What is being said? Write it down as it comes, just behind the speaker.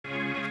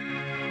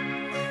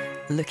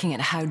Looking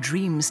at how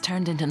dreams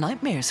turned into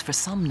nightmares for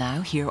some now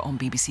here on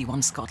BBC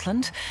One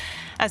Scotland,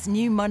 as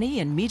new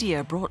money and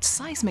media brought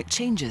seismic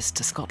changes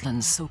to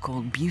Scotland's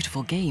so-called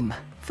beautiful game,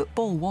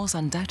 football was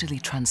undoubtedly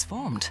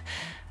transformed.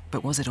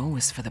 But was it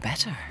always for the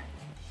better?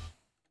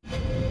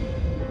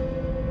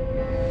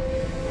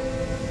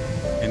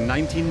 In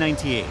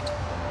 1998,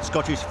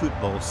 Scottish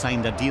football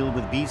signed a deal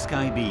with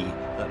B-Sky-B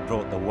that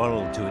brought the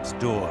world to its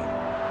door.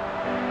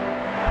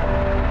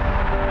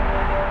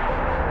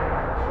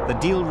 The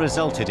deal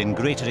resulted in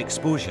greater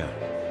exposure,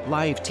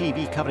 live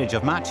TV coverage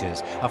of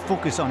matches, a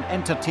focus on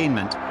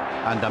entertainment,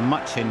 and a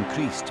much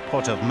increased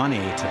pot of money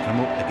to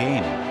promote the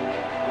game.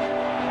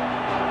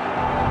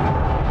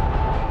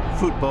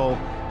 Football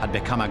had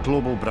become a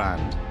global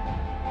brand,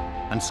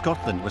 and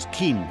Scotland was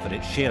keen for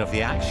its share of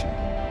the action.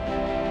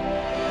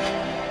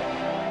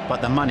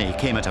 But the money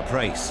came at a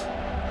price.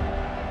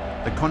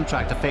 The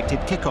contract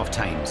affected kick-off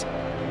times.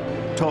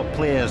 Top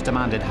players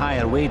demanded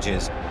higher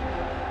wages,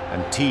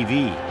 and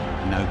TV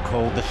now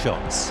called the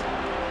shots.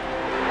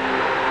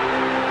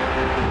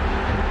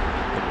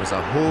 It was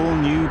a whole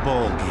new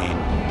ball game.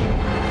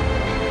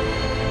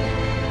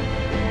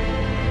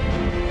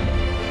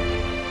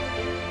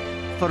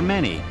 For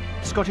many,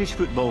 Scottish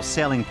football's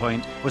selling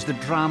point was the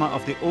drama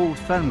of the old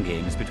firm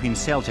games between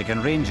Celtic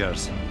and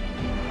Rangers.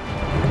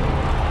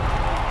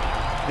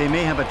 They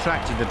may have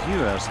attracted the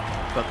viewers,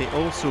 but they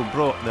also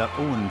brought their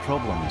own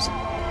problems.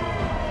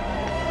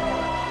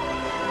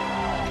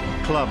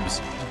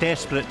 Clubs,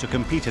 desperate to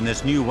compete in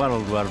this new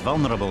world, were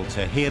vulnerable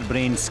to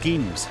harebrained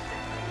schemes,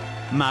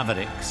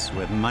 mavericks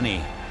with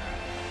money,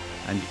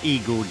 and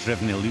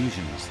ego-driven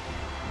illusions.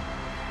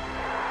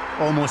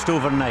 Almost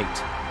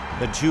overnight,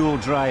 the dual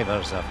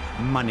drivers of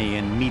money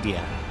and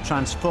media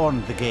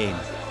transformed the game,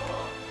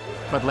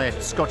 but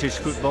left Scottish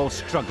football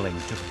struggling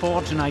to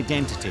forge an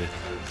identity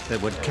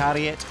that would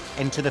carry it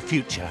into the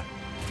future.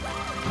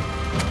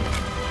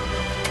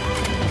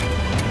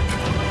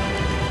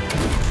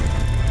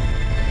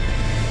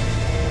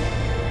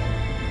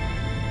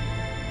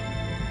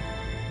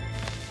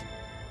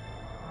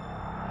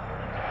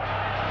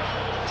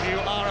 You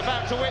are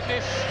about to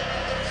witness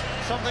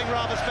something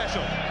rather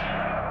special.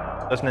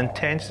 There's an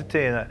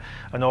intensity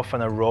and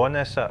often a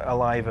rawness at a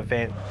live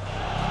event.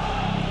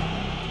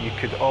 You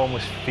could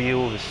almost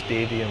feel the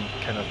stadium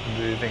kind of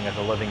moving as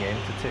a living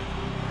entity.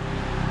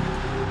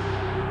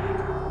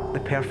 The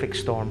perfect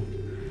storm.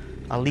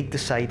 A league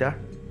decider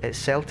at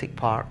Celtic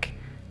Park.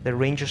 The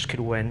Rangers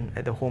could win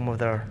at the home of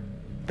their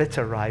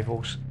bitter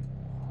rivals.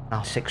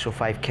 A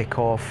 6:05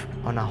 kick-off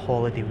on a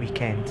holiday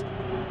weekend.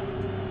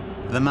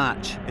 The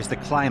match is the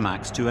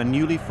climax to a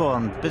newly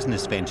formed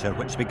business venture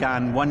which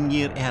began 1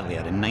 year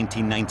earlier in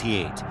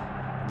 1998,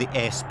 the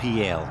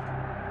SPL,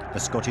 the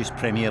Scottish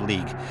Premier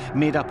League,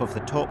 made up of the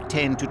top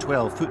 10 to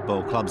 12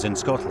 football clubs in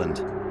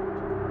Scotland.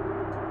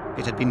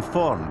 It had been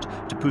formed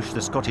to push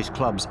the Scottish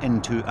clubs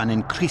into an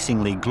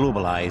increasingly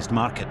globalised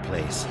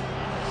marketplace.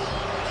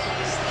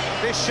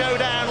 This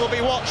showdown will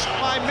be watched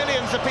by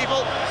millions of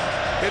people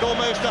in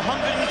almost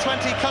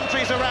 120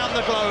 countries around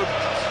the globe.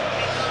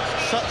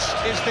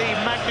 Such is the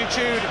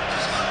magnitude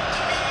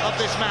of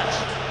this match.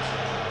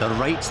 The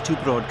rights to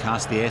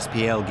broadcast the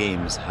SPL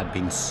games had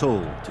been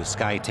sold to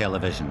Sky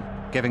Television,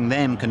 giving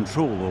them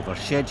control over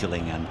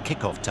scheduling and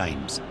kick-off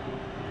times.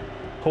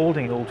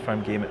 Holding the Old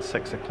Firm game at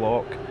 6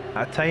 o'clock,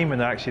 at a time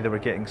when actually they were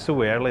getting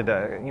so early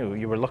that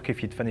you were lucky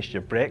if you'd finished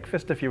your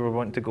breakfast if you were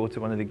wanting to go to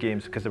one of the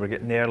games, because they were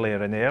getting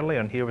earlier and earlier,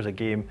 and here was a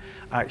game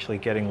actually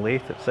getting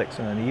late at 6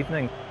 in the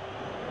evening.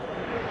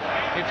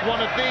 It's one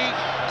of the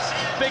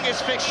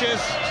biggest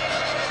fixtures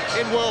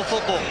in world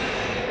football.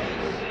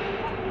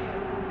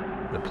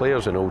 The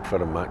players in Old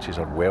Firm matches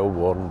are well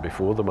warned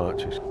before the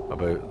matches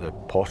about the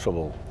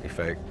possible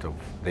effect of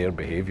their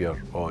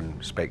behaviour on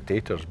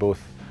spectators,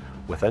 both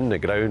within the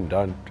ground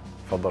and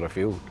further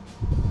afield.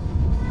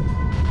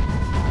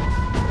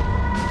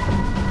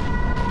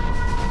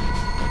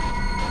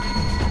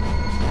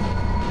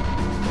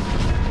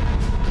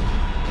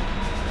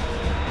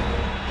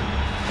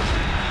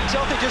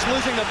 Celtic just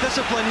losing their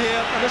discipline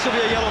here, and this will be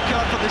a yellow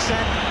card for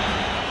dissent.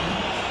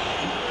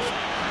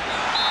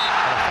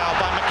 And a foul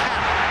by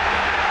McCann.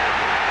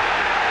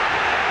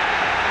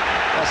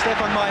 Well,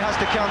 Stefan Mai has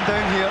to calm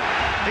down here.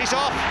 He's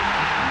off.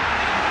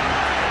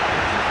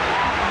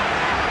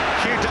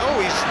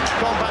 He's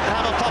gone back to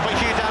have a pop at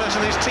Hugh Dallas,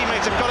 and his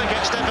teammates have got to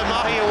get Stefan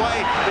Mahi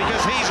away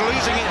because he's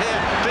losing it here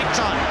big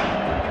time.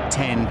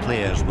 10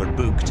 players were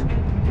booked.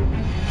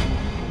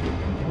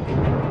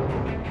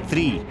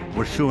 3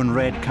 were shown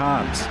red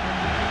cards.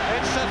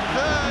 It's a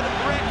third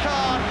red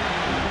card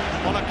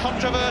on a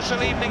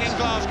controversial evening in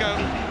Glasgow.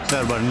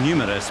 There were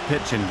numerous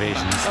pitch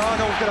invasions. Oh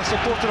no, we've got a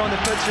supporter on the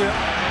pitch here.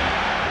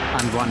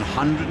 And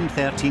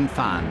 113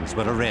 fans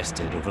were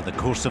arrested over the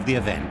course of the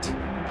event.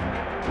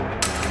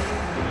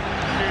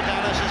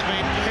 Has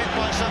been hit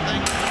by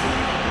something,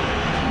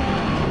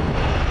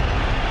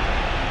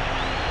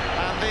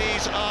 and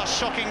these are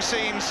shocking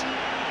scenes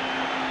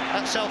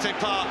at Celtic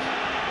Park.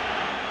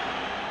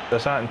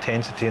 There's that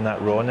intensity and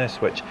that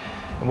rawness which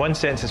In one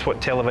sense, it's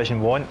what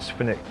television wants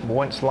when it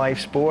wants live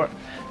sport,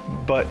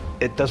 but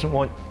it doesn't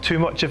want too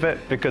much of it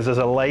because there's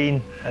a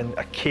line, and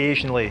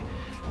occasionally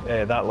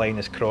that line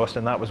is crossed,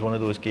 and that was one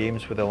of those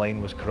games where the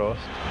line was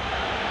crossed.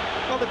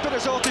 Well, they put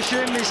us all to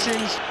shame, these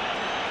scenes.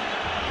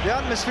 The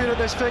atmosphere of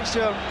this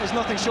fixture is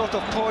nothing short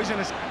of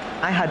poisonous.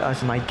 I had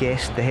as my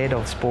guest the head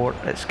of sport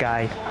at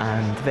Sky,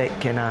 and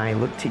Vic and I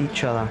looked at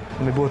each other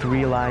and we both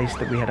realised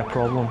that we had a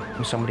problem.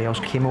 And somebody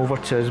else came over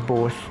to us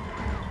both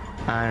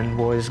and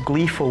was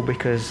gleeful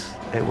because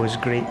it was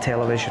great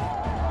television.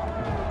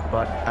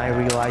 But I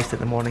realised that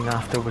the morning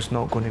after was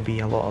not going to be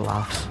a lot of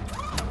laughs.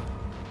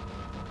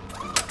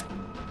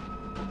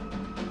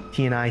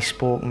 He and I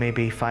spoke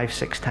maybe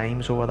 5-6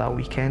 times over that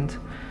weekend,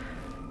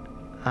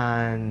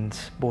 and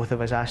both of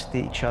us asked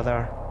each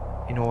other,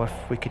 you know, if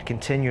we could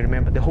continue.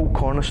 Remember, the whole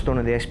cornerstone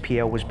of the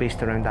SPL was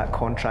based around that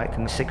contract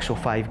and the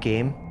 6:05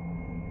 game.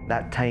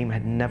 That time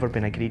had never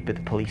been agreed with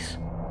the police.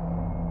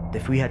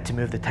 If we had to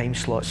move the time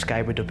slot,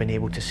 Sky would have been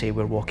able to say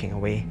we're walking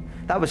away.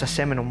 That was a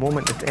seminal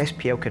moment. The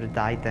SPL could have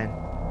died then.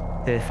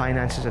 The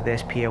finances of the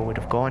SPL would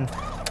have gone.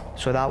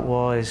 So that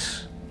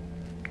was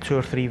 2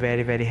 or 3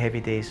 very, very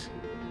heavy days.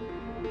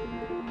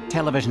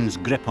 Television's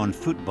grip on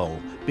football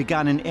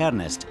began in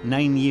earnest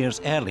 9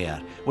 years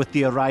earlier with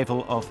the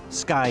arrival of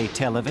Sky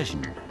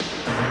Television.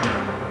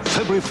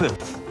 February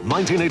 5th,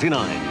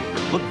 1989,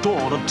 the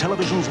dawn of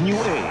television's new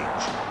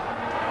age.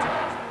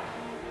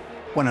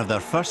 One of their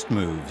first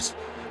moves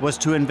was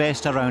to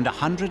invest around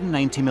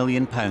 £190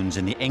 million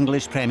in the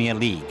English Premier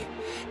League,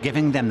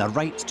 giving them the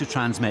rights to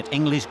transmit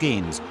English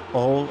games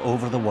all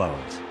over the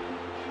world.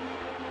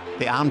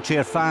 The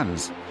armchair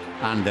fans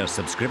and their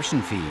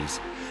subscription fees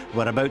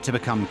were about to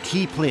become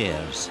key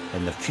players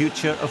in the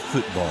future of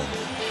football.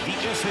 The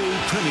FA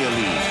Premier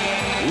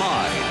League,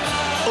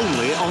 live,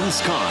 only on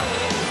Sky.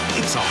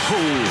 It's a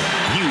whole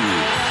new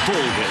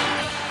ballgame.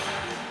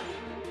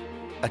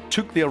 It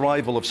took the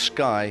arrival of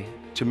Sky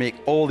to make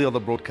all the other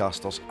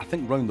broadcasters, I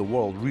think round the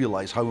world,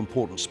 realise how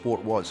important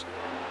sport was.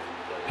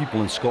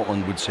 People in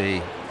Scotland would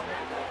say,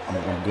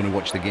 I'm going to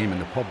watch the game in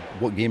the pub.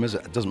 What game is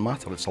it? It doesn't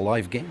matter, it's a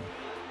live game.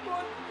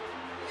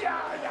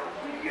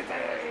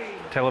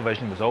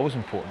 Television was always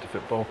important to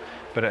football,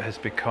 but it has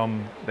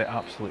become the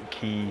absolute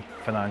key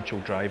financial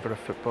driver of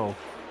football.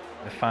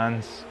 The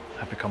fans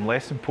have become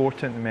less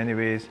important in many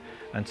ways,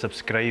 and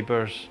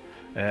subscribers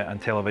and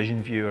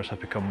television viewers have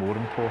become more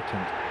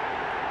important.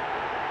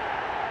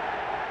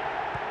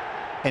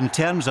 In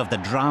terms of the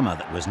drama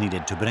that was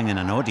needed to bring in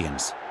an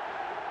audience,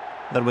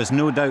 there was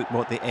no doubt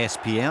what the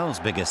SPL's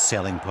biggest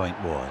selling point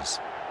was.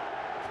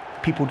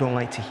 People don't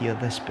like to hear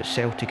this, but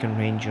Celtic and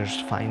Rangers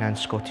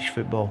finance Scottish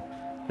football.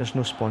 There's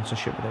no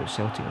sponsorship without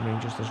Celtic and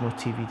Rangers. There's no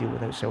TV deal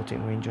without Celtic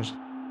and Rangers.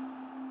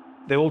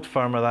 The Old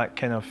Firm are that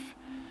kind of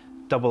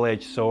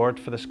double-edged sword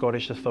for the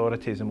Scottish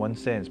authorities in one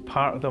sense.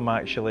 Part of them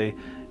actually,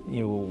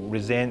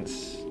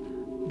 resents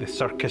the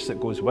circus that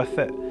goes with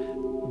it.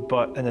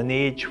 But in an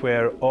age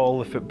where all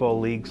the football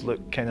leagues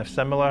look kind of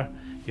similar,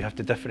 you have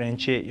to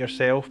differentiate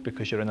yourself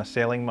because you're in a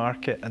selling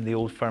market, and the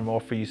Old Firm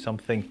offer you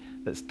something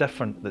that's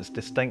different, that's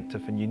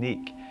distinctive and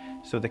unique.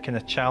 So the kind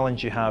of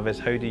challenge you have is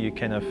how do you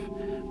kind of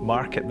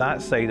market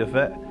that side of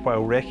it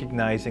while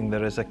recognising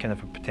there is a kind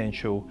of a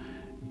potential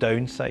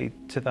downside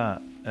to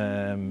that,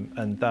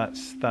 and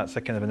that's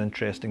a kind of an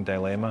interesting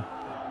dilemma.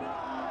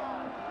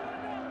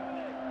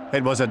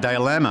 It was a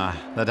dilemma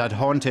that had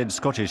haunted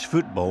Scottish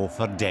football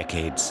for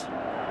decades.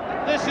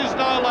 This is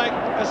now like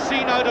a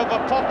scene out of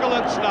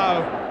Apocalypse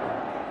Now.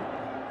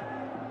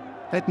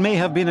 It may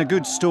have been a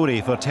good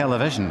story for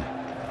television,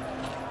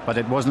 but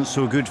it wasn't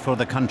so good for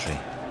the country.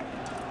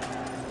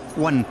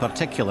 One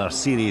particular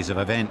series of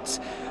events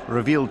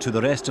revealed to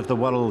the rest of the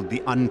world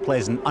the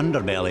unpleasant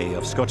underbelly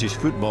of Scottish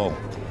football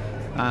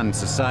and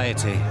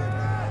society.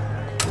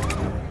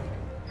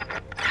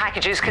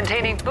 Packages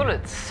containing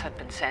bullets had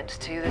been sent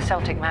to the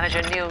Celtic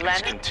manager Neil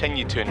Lennon.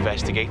 Continued to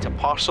investigate a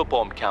parcel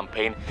bomb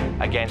campaign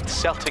against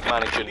Celtic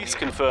manager. Police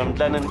confirmed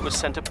Lennon was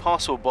sent a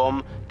parcel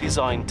bomb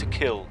designed to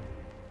kill.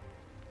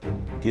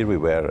 Here we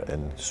were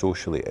in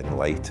socially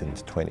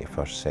enlightened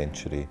 21st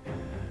century,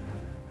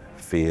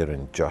 fair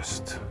and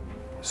just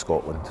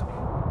Scotland.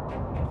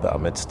 But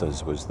amidst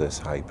us was this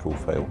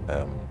high-profile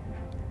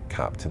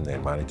captain,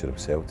 then manager of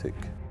Celtic,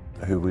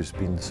 who was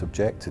being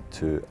subjected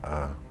to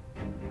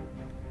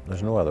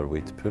there's no other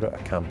way to put it,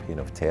 a campaign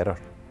of terror.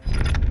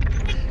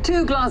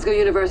 2 Glasgow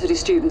University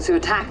students who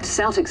attacked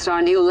Celtic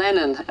star Neil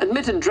Lennon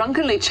admitted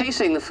drunkenly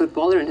chasing the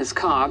footballer in his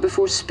car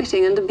before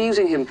spitting and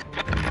abusing him.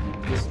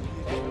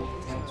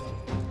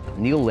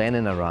 Neil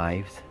Lennon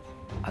arrived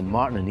and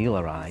Martin O'Neill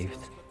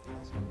arrived,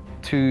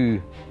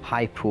 2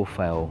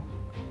 high-profile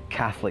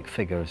Catholic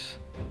figures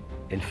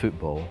in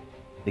football.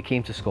 They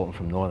came to Scotland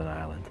from Northern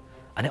Ireland,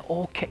 and it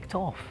all kicked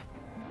off.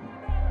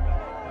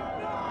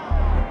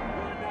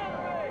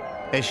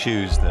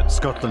 Issues that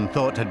Scotland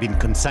thought had been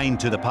consigned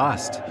to the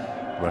past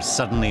were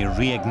suddenly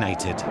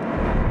reignited.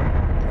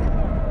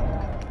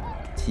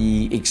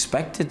 He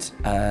expected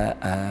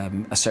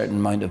a certain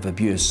amount of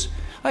abuse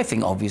I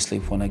think obviously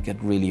when it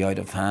get really out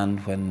of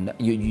hand, when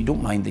you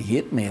don't mind the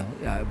hate mail,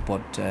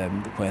 but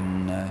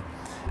when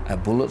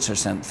bullets are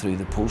sent through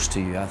the post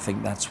to you, I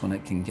think that's when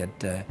it can get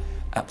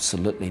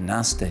absolutely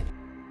nasty.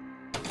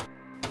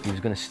 He was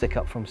going to stick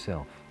up for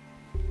himself.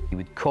 He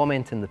would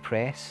comment in the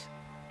press,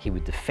 he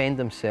would defend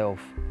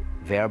himself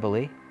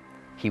verbally,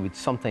 he would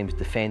sometimes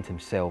defend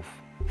himself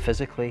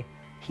physically.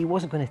 He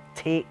wasn't going to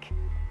take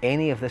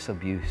any of this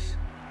abuse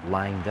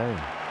lying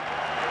down.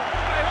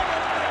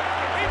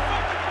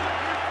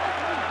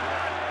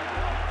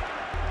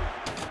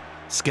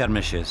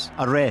 Skirmishes,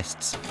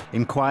 arrests,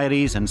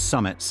 inquiries and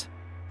summits,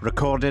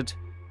 recorded,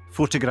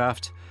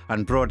 photographed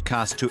and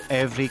broadcast to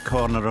every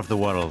corner of the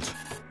world.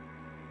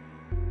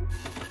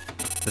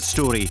 The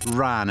story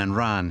ran and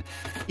ran,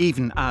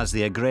 even as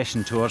the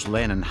aggression towards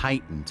Lennon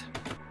heightened.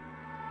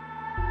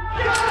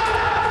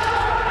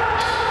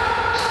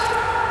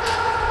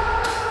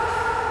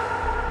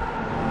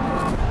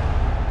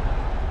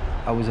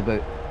 I was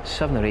about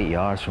 7 or 8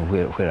 yards from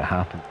where it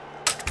happened.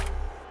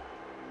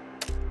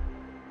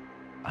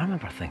 I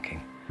remember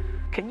thinking,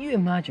 can you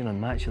imagine on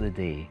Match of the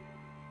Day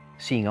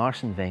seeing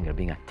Arsene Wenger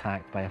being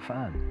attacked by a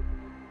fan?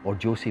 Or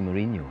Jose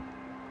Mourinho?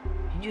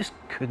 You just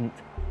couldn't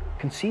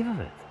conceive of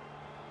it.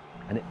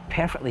 And it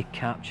perfectly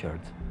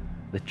captured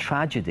the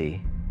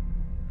tragedy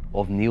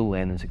of Neil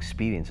Lennon's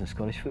experience in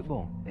Scottish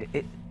football.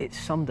 It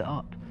summed it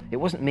up. It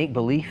wasn't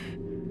make-believe,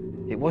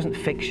 it wasn't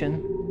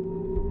fiction,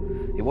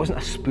 it wasn't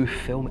a spoof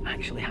film, it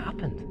actually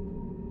happened.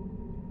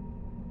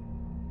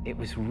 It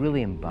was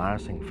really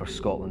embarrassing for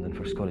Scotland and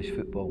for Scottish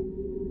football.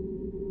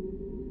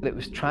 It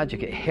was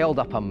tragic. It held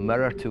up a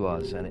mirror to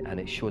us and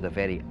it showed a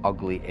very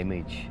ugly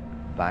image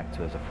back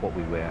to us of what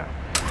we were.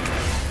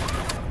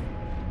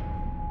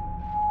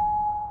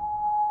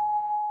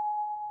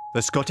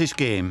 The Scottish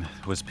game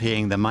was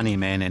paying the money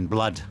men in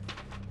blood.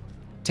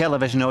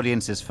 Television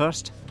audiences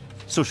first,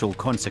 social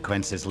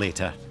consequences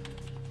later.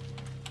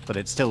 But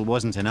it still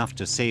wasn't enough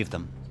to save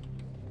them.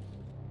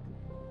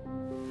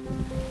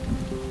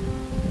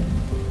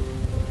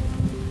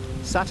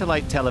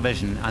 Satellite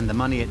television and the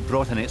money it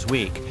brought in its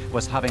wake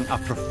was having a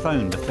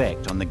profound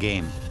effect on the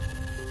game.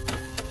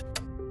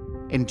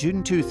 In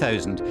June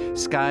 2000,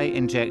 Sky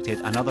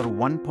injected another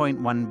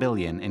 1.1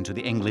 billion into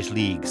the English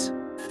leagues.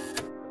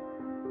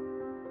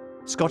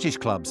 Scottish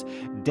clubs,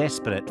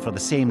 desperate for the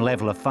same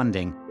level of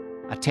funding,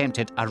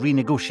 attempted a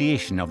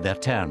renegotiation of their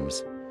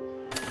terms.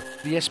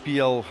 The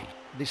SPL,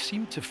 they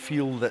seemed to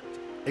feel that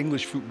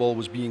English football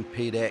was being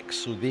paid X,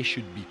 so they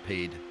should be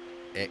paid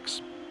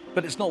X.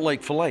 But it's not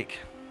like for like,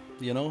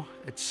 you know?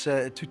 It's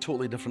two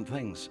totally different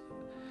things.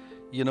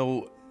 You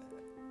know,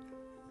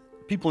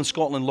 people in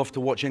Scotland love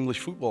to watch English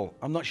football.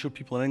 I'm not sure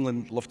people in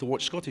England love to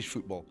watch Scottish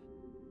football.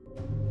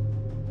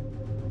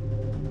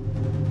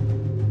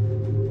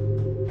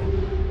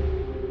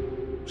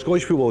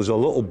 Scottish football is a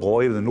little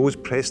boy with the nose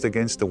pressed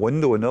against the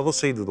window, and the other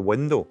side of the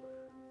window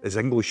is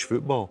English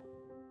football.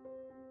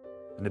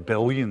 And the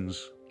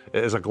billions.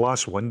 It is a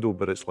glass window,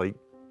 but it's like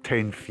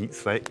 10 feet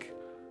thick.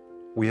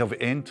 We have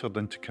entered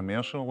into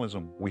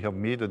commercialism. We have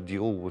made a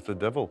deal with the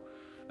devil,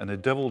 and the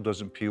devil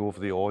doesn't pay over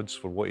the odds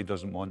for what he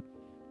doesn't want.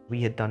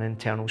 We had done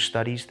internal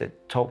studies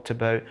that talked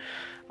about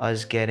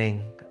us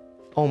getting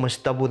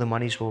almost double the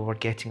monies we were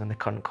getting on the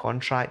current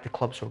contract. The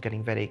clubs were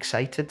getting very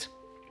excited.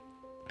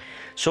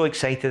 So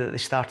excited that they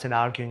started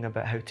arguing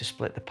about how to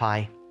split the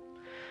pie.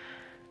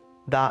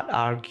 That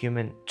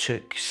argument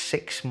took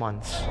 6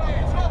 months. We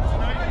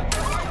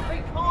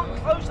can't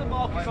close the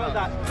market like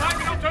that.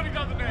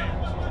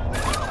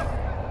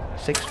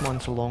 6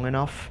 months long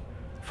enough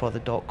for the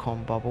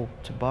dot-com bubble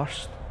to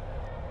burst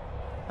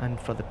and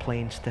for the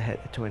planes to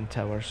hit the Twin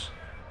Towers.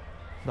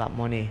 That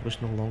money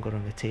was no longer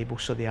on the table,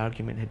 so the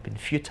argument had been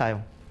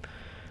futile.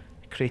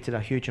 It created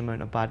a huge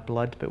amount of bad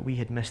blood, but we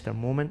had missed our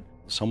moment.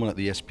 Someone at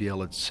the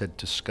SPL had said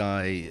to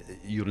Sky,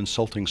 "You're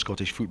insulting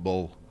Scottish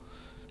football,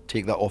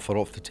 take that offer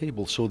off the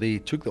table." So they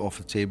took that off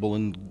the table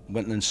and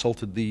went and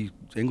insulted the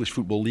English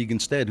Football League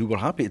instead, who were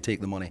happy to take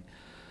the money.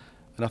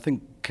 And I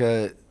think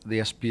the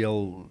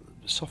SPL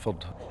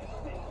suffered.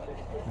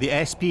 The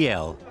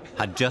SPL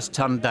had just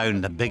turned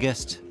down the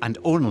biggest and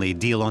only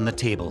deal on the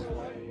table.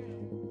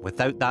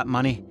 Without that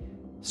money,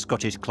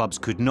 Scottish clubs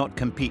could not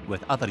compete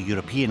with other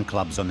European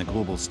clubs on the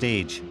global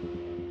stage.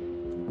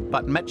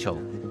 But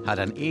Mitchell had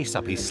an ace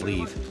up his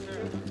sleeve.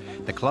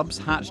 The clubs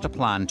hatched a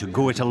plan to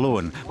go it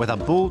alone with a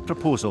bold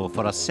proposal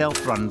for a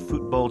self-run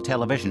football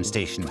television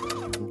station,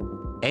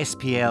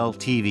 SPL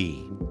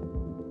TV.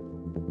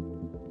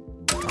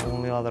 The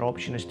only other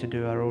option is to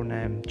do our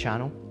own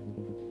channel.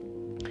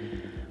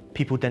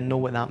 People didn't know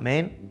what that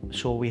meant,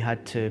 so we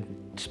had to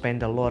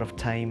spend a lot of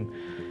time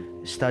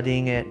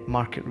studying it,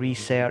 market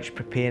research,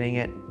 preparing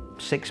it,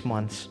 6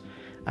 months.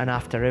 And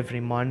after every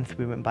month,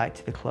 we went back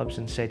to the clubs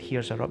and said,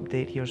 here's our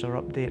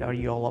update, are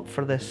you all up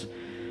for this?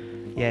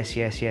 Yes,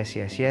 yes, yes,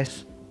 yes,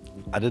 yes.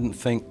 I didn't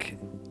think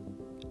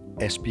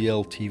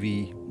SPL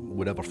TV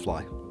would ever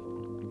fly.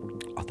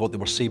 I thought they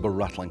were saber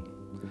rattling.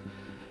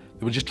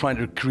 They were just trying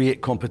to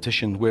create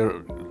competition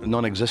where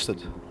none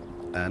existed,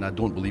 and I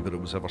don't believe that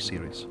it was ever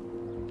serious.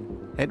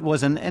 It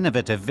was an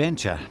innovative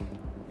venture,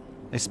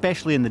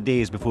 especially in the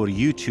days before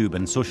YouTube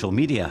and social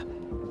media,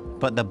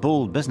 but the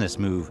bold business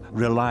move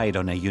relied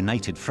on a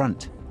united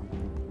front.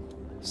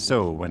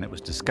 So, when it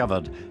was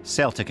discovered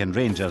Celtic and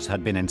Rangers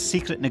had been in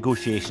secret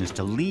negotiations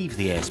to leave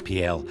the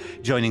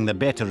SPL, joining the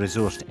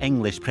better-resourced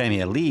English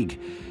Premier League,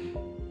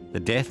 the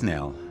death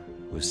knell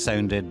was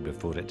sounded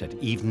before it had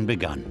even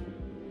begun.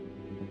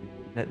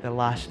 At the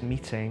last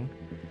meeting,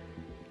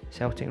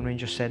 Celtic and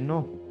Rangers said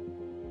no.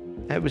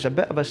 It was a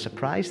bit of a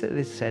surprise that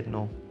they said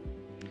no.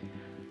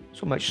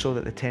 So much so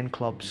that the 10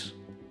 clubs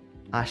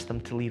asked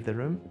them to leave the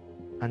room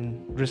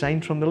and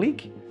resign from the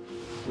league.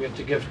 We have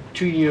to give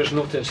 2 years'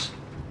 notice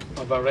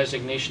of our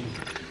resignation.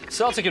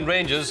 Celtic and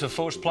Rangers have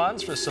forced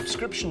plans for a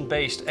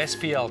subscription-based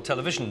SPL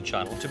television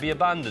channel to be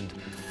abandoned.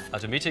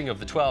 At a meeting of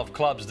the 12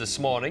 clubs this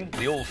morning,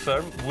 the old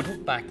firm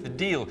wouldn't back the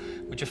deal,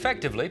 which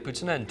effectively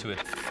puts an end to it.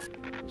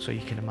 So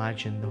you can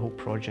imagine the whole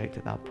project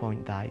at that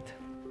point died.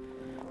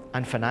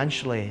 And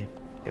financially,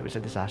 it was a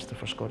disaster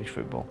for Scottish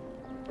football.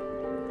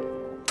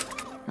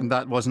 And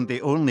that wasn't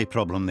the only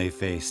problem they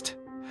faced.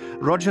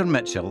 Roger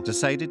Mitchell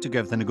decided to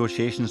give the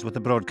negotiations with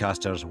the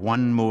broadcasters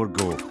one more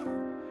go,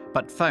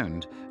 but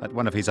found, at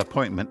one of his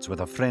appointments with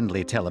a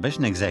friendly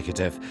television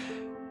executive,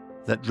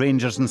 that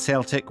Rangers and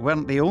Celtic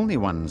weren't the only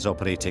ones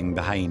operating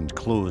behind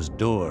closed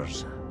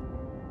doors.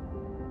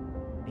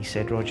 He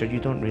said, Roger, you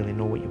don't really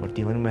know what you were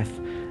dealing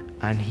with.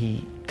 And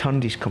he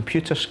turned his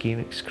computer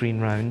screen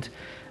round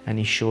and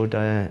he showed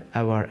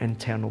our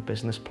internal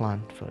business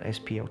plan for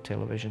SPL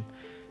television,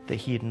 that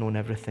he had known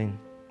everything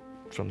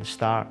from the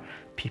start.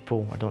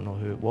 People, I don't know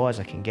who it was,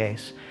 I can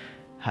guess,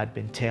 had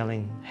been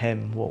telling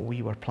him what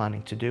we were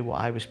planning to do,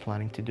 what I was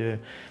planning to do.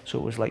 So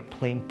it was like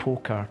playing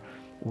poker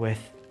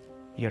with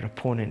your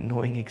opponent,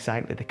 knowing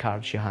exactly the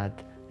cards you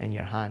had in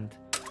your hand.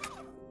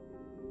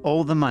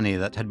 All the money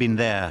that had been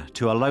there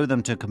to allow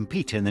them to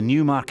compete in the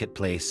new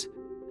marketplace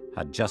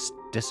had just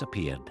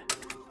disappeared.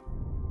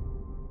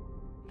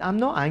 I'm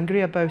not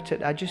angry about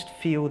it, I just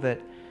feel that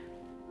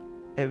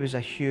it was a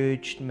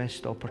huge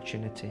missed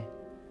opportunity.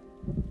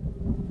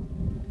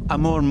 A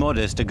more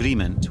modest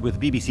agreement with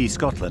BBC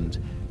Scotland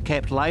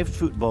kept live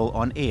football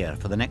on air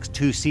for the next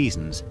 2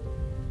 seasons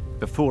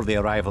before the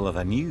arrival of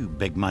a new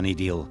big money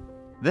deal,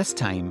 this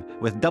time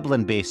with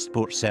Dublin-based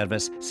sports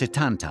service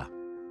Setanta.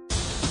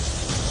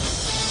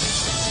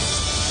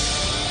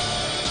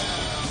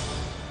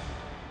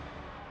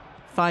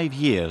 Five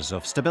years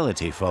of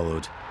stability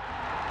followed,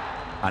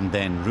 and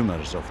then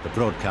rumours of the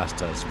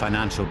broadcasters'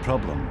 financial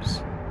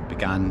problems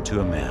began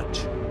to emerge.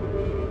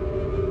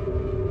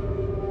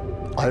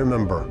 I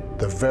remember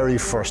the very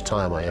first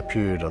time I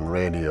appeared on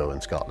radio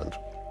in Scotland,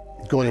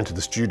 going into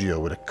the studio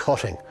with a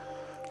cutting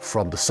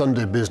from the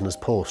Sunday Business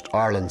Post,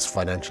 Ireland's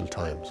Financial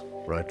Times,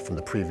 right, from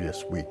the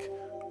previous week.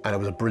 And it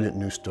was a brilliant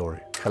news story.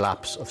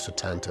 Collapse of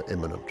Setanta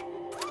imminent.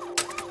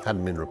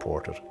 Hadn't been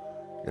reported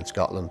in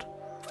Scotland.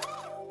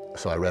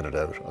 So I read it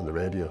out on the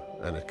radio,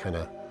 and it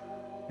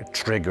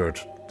triggered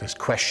this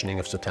questioning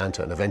of Setanta,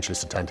 and eventually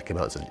Setanta came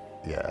out and said,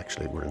 yeah,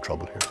 actually, we're in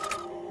trouble here.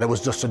 It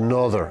was just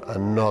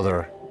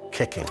another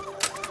kicking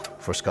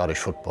for Scottish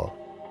football.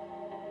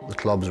 The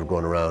clubs were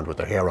going around with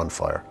their hair on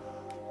fire.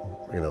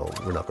 You know,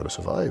 we're not going to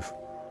survive.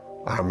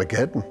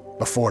 Armageddon,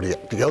 before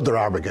the other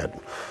Armageddon.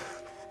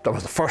 That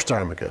was the first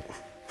Armageddon.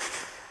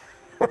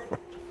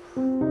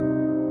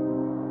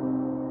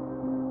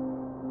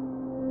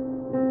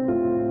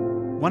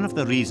 One of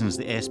the reasons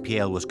the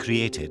SPL was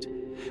created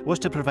was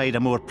to provide a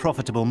more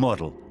profitable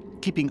model,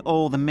 keeping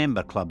all the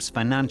member clubs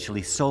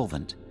financially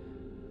solvent.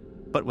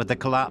 But with the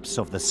collapse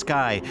of the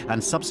Sky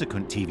and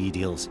subsequent TV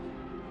deals,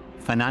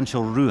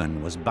 financial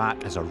ruin was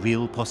back as a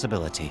real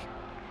possibility,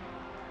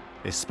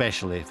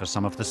 especially for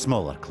some of the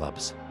smaller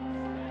clubs.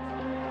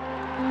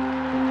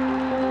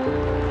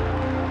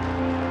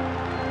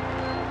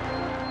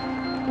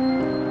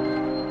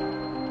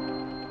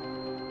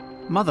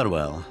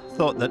 Motherwell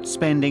thought that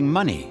spending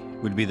money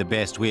would be the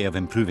best way of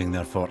improving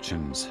their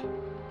fortunes.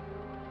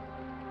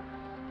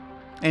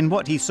 In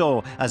what he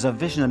saw as a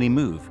visionary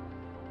move,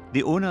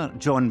 the owner,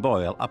 John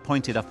Boyle,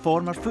 appointed a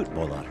former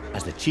footballer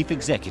as the chief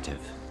executive.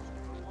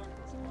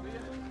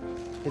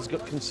 He's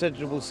got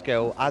considerable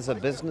skill as a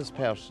business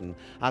person,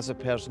 as a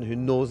person who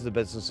knows the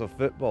business of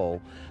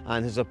football,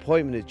 and his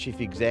appointment as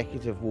chief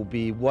executive will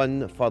be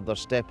one further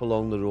step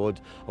along the road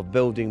of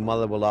building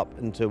Motherwell up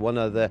into one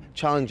of the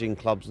challenging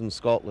clubs in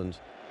Scotland.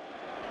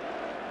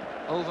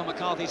 Over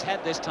McCarthy's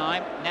head this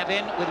time.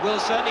 Nevin with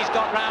Wilson, he's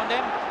got round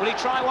him. Will he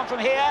try one from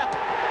here?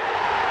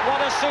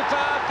 What a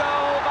superb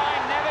goal by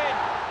Nevin!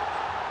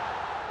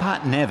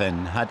 Pat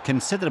Nevin had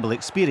considerable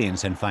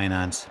experience in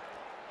finance.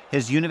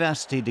 His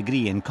university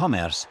degree in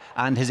commerce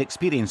and his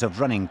experience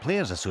of running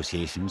players'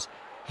 associations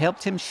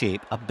helped him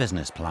shape a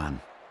business plan.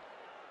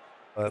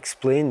 I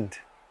explained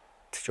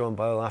to John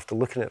Boyle after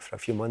looking at it for a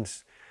few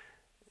months,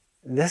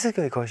 this is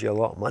going to cost you a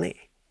lot of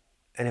money.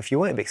 And if you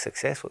want to be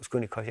successful, it's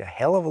going to cost you a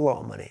hell of a lot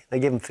of money. I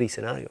gave him 3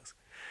 scenarios.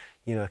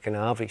 You know, a kind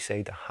of average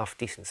side, a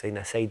half-decent side, and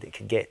a side that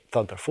could get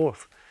 3rd or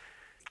 4th.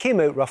 It came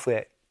out roughly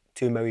at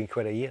 £2 million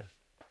a year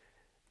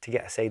to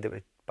get a side that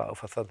would battle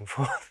for third and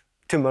fourth.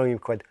 £2 million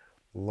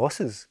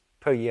losses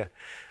per year.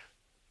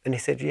 And he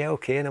said, yeah,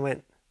 okay. And I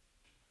went,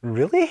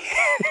 really?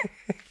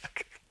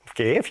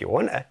 Okay, if you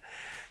want it.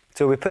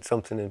 So we put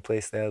something in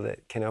place there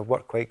that kind of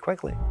worked quite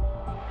quickly.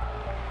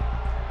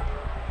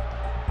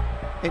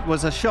 It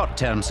was a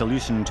short-term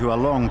solution to a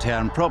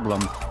long-term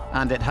problem,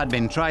 and it had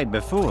been tried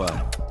before.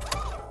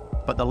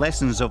 But the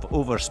lessons of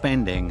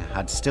overspending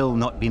had still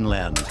not been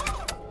learned.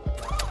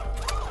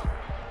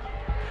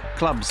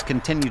 Clubs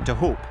continued to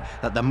hope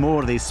that the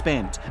more they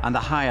spent and the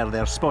higher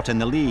their spot in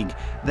the league,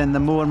 then the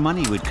more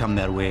money would come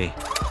their way.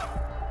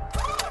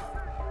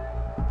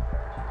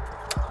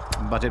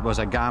 But it was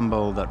a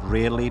gamble that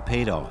rarely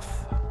paid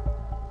off.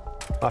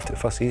 After the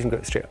first season,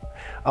 got straight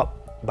up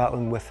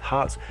battling with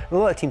Hearts. A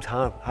lot of teams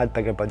had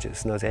bigger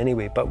budgets than us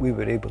anyway, but we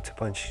were able to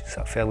punch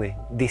sort of fairly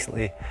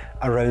decently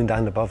around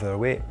and above our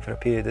weight for a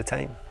period of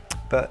time.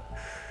 But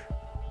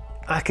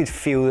I could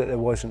feel that it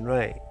wasn't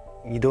right.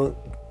 You don't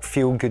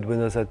feel good when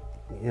there's a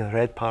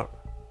red part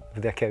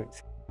of the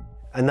accounts.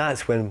 And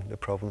that's when the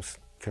problems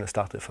kind of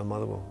started for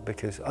Motherwell,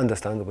 because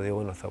understandably the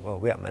owner thought, well,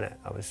 wait a minute,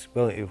 I was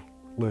willing to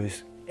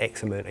lose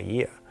X amount a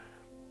year,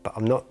 but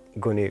I'm not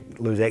going to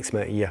lose X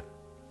amount a year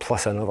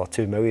plus another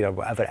 2 million or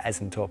whatever it is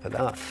on top of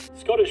that.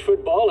 Scottish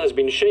football has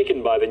been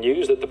shaken by the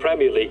news that the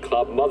Premier League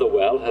club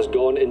Motherwell has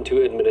gone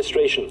into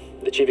administration.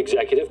 The chief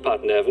executive,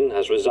 Pat Nevin,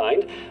 has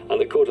resigned,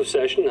 and the Court of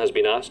Session has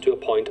been asked to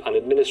appoint an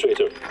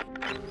administrator.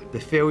 The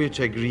failure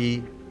to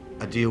agree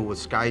a deal with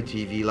Sky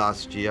TV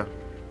last year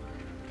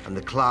and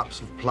the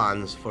collapse of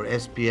plans for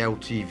SPL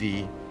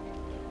TV,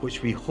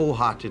 which we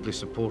wholeheartedly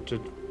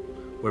supported,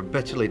 were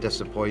bitterly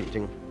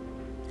disappointing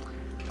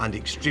and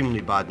extremely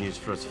bad news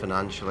for us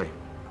financially.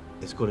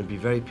 It's going to be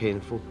very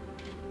painful,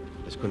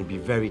 it's going to be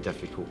very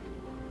difficult,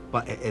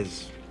 but it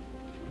is,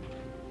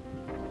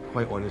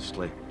 quite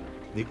honestly,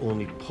 the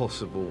only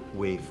possible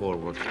way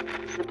forward.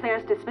 The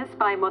players dismissed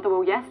by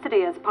Motherwell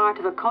yesterday as part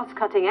of a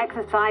cost-cutting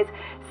exercise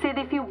say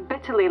they feel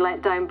bitterly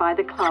let down by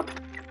the club.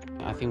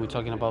 I think we're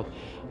talking about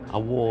a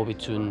war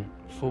between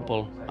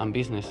football and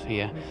business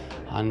here,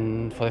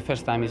 and for the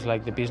first time it's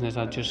like the business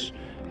are just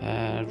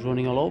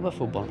running all over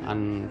football,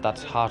 and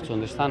that's hard to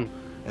understand.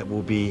 It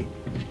will be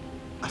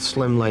a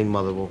slimline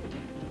Motherwell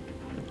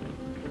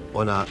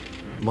on a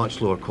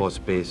much lower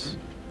cost base,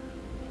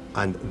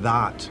 and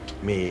that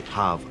may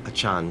have a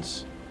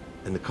chance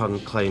in the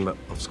current climate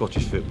of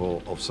Scottish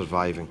football of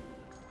surviving.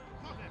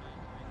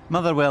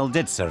 Motherwell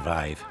did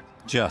survive,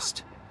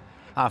 just.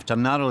 After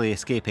narrowly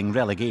escaping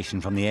relegation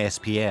from the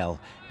SPL,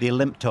 they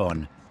limped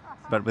on,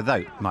 but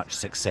without much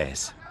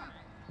success.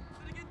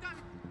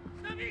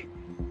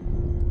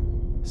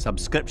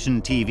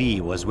 Subscription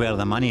TV was where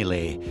the money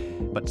lay,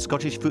 but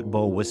Scottish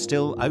football was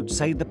still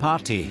outside the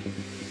party,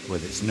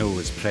 with its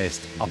nose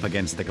pressed up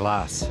against the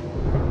glass.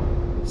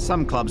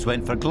 Some clubs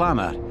went for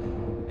glamour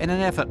in an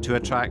effort to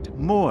attract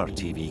more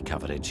TV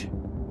coverage.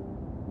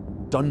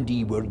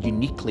 Dundee were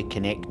uniquely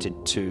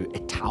connected to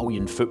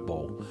Italian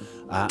football,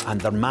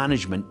 and their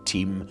management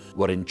team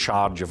were in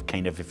charge of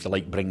kind of, if you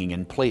like, bringing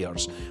in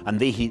players. And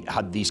they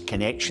had these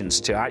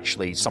connections to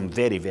actually some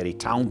very, very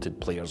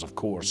talented players, of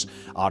course,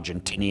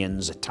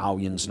 Argentinians,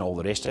 Italians and all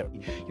the rest of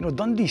it. You know,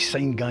 Dundee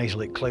signed guys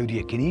like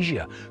Claudio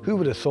Caniggia. Who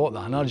would have thought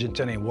that an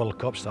Argentinian World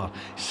Cup star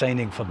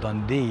signing for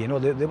Dundee? You know,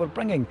 they were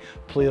bringing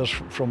players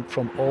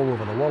from all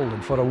over the world,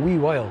 and for a wee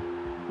while,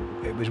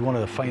 it was one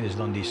of the finest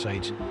Dundee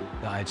sides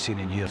that I had seen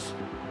in years.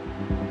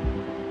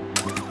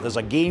 There's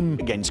a game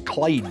against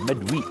Clyde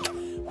midweek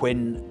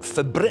when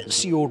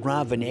Fabrizio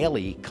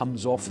Ravanelli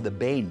comes off the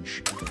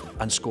bench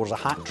and scores a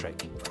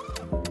hat-trick.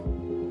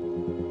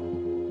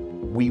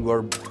 We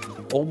were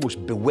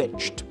almost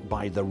bewitched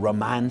by the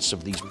romance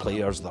of these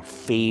players, their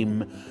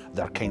fame,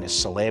 their kind of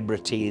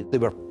celebrity. They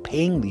were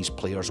paying these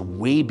players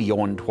way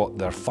beyond what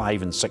their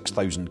 5,000 and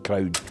 6,000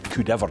 crowd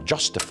could ever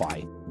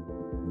justify.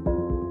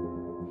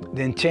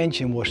 The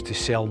intention was to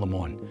sell them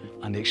on,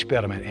 and the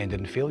experiment ended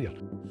in failure.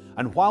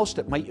 And whilst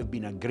it might have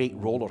been a great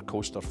roller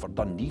coaster for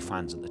Dundee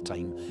fans at the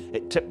time,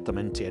 it tipped them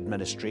into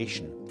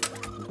administration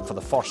for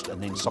the first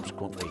and then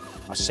subsequently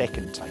a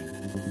second time.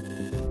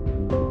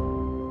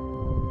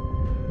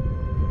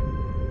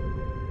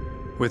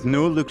 With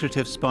no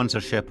lucrative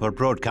sponsorship or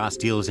broadcast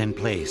deals in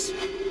place,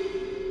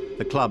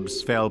 the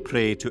clubs fell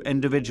prey to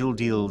individual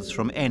deals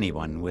from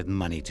anyone with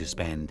money to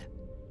spend.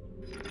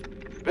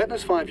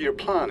 Ventnor's 5-year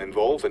plan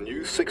involves a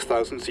new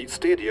 6,000-seat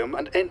stadium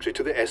and entry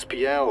to the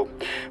SPL.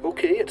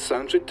 OK, it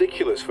sounds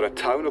ridiculous for a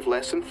town of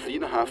less than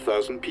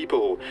 3,500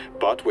 people,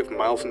 but with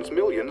Mileson's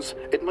millions,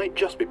 it might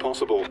just be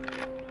possible.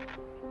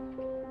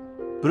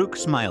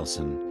 Brooks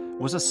Mileson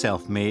was a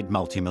self-made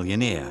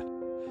multimillionaire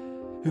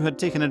who had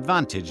taken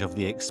advantage of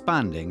the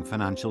expanding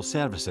financial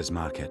services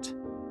market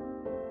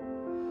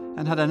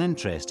and had an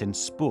interest in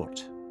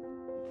sport.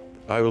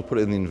 I will put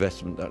in the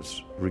investment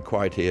that's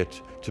required here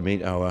to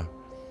meet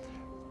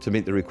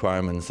the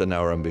requirements and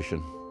our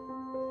ambition.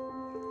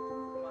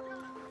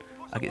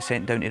 I get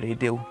sent down to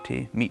Raydale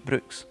to meet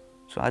Brooks,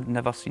 so I'd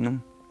never seen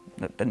him,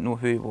 didn't know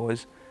who he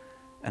was,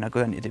 and I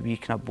go into the wee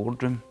kind of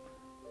boardroom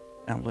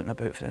and I'm looking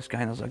about for this guy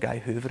and there's a guy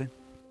hoovering.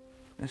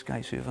 This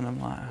guy's hoovering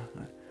him like,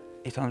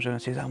 he turns around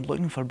and says, I'm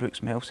looking for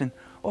Brooks Melson.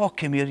 Oh,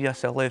 come here, you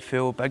silly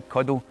fool, big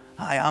cuddle.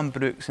 Hi, I'm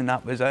Brooks, and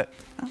that was it.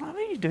 I was like,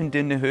 what are you doing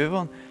the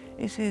hoovering?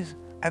 He says,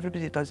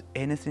 everybody does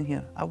anything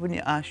here. I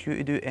wouldn't ask you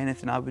to do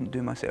anything I wouldn't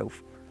do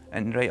myself.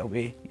 And right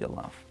away, you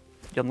laugh.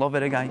 You're in love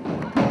with a guy.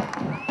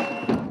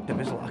 It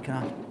was like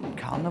a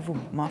carnival.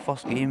 My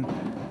first game,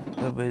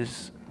 there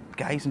was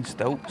guys in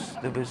stilts,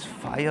 there was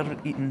fire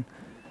eating,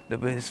 there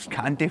was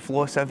candy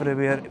floss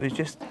everywhere. It was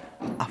just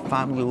a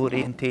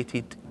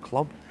family-orientated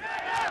club.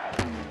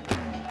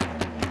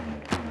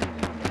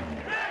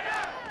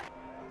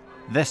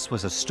 This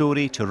was a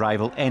story to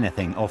rival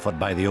anything offered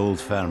by the Old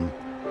Firm,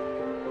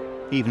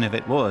 even if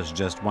it was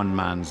just one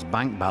man's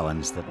bank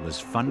balance that was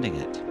funding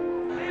it.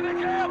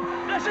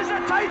 This is the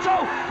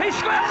title! He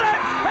squares it!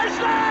 It's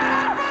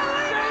there!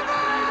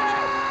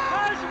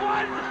 Has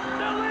won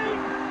the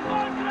league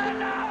for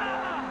Granada!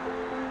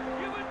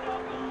 You would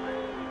not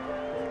believe.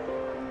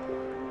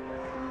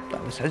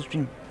 That was his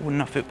dream, owning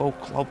a football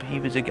club.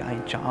 He was the guy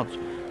in charge,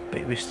 but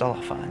he was still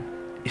a fan.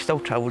 He still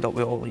travelled up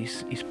with all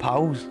his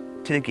pals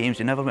to the games.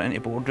 He never went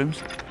into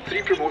boardrooms.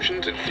 3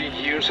 promotions in 3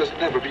 years has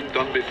never been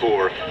done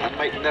before and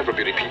might never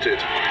be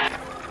repeated.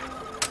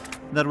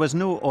 There was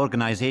no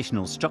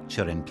organisational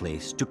structure in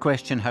place to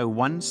question how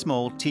one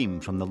small team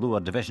from the lower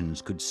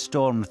divisions could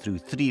storm through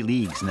 3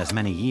 leagues in as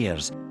many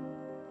years,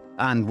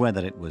 and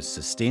whether it was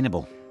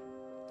sustainable.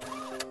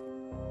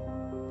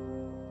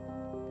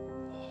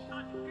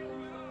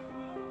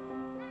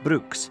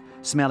 Brooks,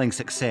 smelling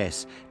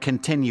success,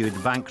 continued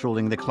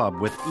bankrolling the club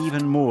with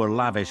even more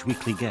lavish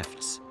weekly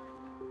gifts.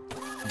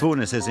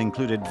 Bonuses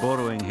included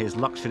borrowing his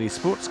luxury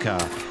sports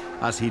car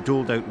as he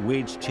doled out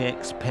wage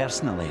cheques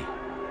personally.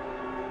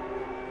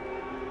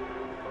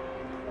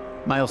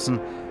 Milson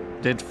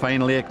did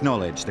finally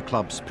acknowledge the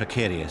club's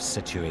precarious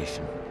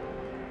situation.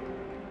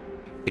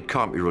 It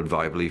can't be run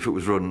viably.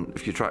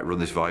 If you try to run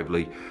this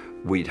viably,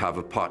 we'd have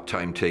a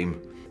part-time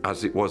team,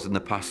 as it was in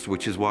the past,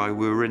 which is why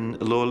we were in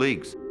lower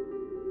leagues.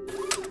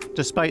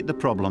 Despite the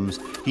problems,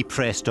 he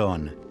pressed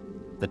on.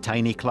 The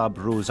tiny club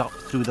rose up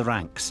through the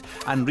ranks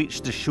and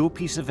reached the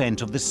showpiece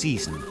event of the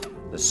season,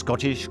 the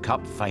Scottish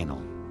Cup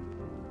Final.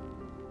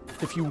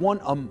 If you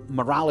want a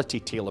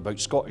morality tale about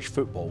Scottish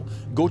football,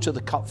 go to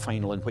the cup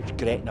final in which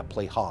Gretna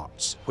play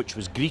Hearts, which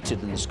was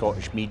greeted in the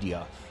Scottish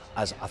media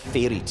as a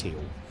fairy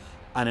tale.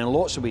 And in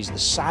lots of ways, the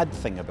sad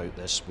thing about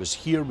this was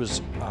here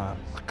was a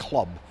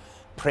club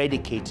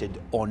predicated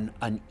on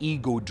an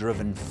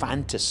ego-driven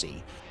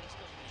fantasy.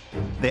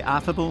 The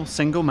affable,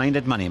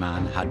 single-minded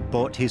moneyman had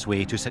bought his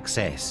way to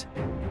success,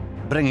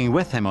 bringing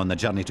with him on the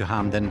journey to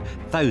Hampden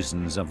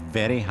thousands of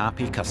very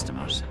happy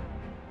customers.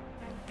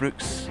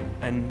 Brooks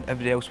and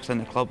everybody else within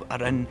the club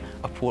are in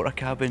a porter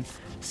cabin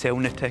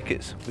selling the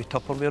tickets with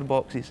Tupperware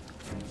boxes.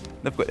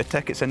 They've got the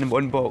tickets in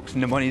one box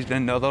and the money's in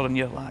another, and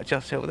you're like to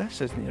yourself, this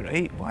isn't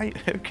right. Why?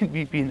 How can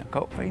we be in a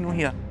cup final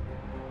here?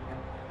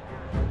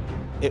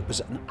 It was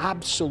an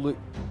absolute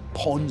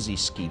Ponzi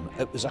scheme.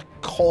 It was a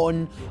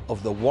con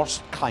of the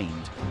worst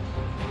kind.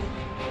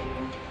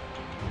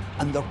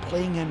 And they're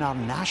playing in our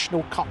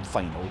National Cup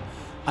final,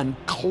 and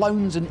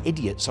clowns and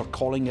idiots are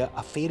calling it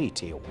a fairy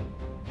tale.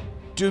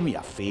 Do me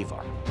a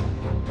favour.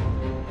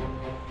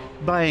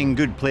 Buying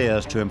good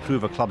players to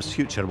improve a club's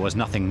future was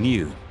nothing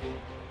new,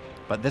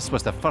 but this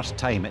was the first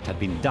time it had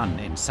been done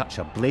in such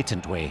a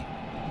blatant way.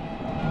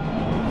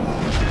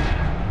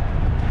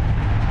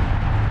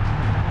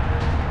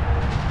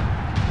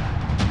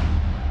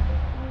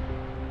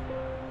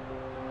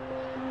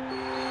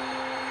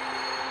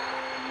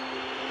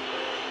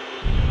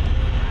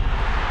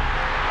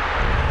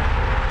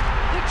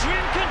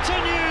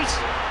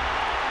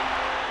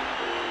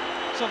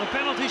 So the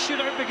penalty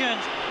shootout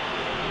begins.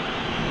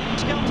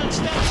 Skelton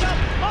steps up,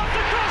 off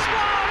the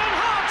crossbar, and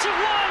Hearts have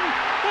won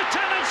the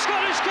Tennant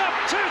Scottish Cup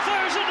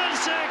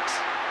 2006.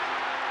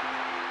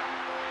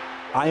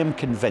 I am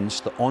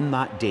convinced that on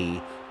that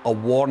day, a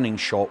warning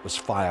shot was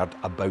fired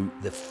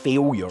about the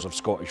failures of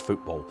Scottish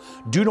football.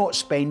 Do not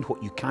spend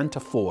what you can't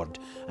afford,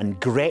 and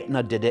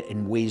Gretna did it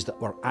in ways that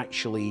were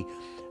actually,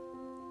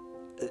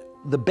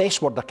 the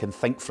best word I can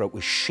think for it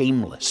was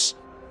shameless.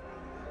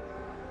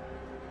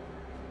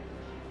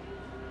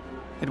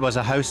 It was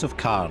a house of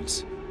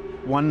cards.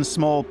 One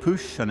small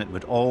push and it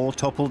would all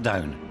topple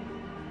down.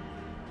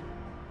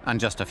 And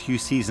just a few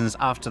seasons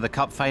after the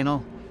cup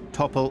final,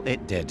 topple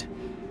it did,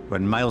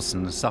 when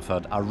Milson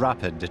suffered a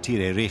rapid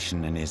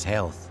deterioration in his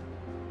health.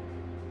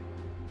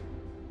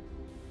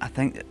 I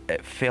think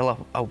it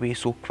fell away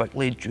so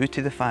quickly due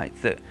to the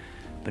fact that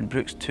when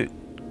Brooks took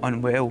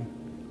unwell,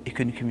 he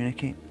couldn't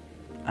communicate.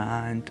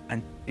 And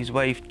his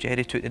wife,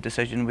 Jerry, took the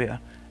decision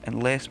where,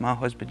 unless my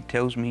husband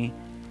tells me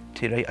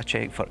to write a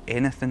cheque for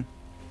anything,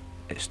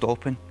 it's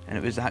stopping, and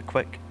it was that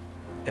quick.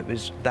 It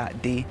was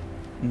that day,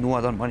 no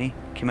other money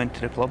came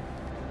into the club.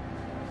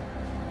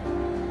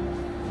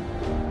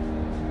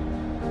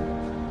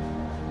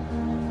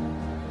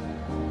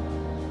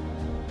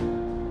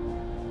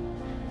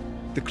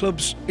 The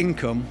club's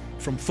income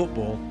from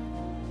football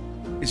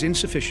is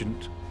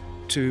insufficient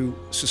to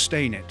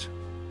sustain it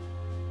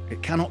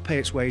It cannot pay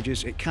its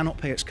wages, it cannot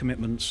pay its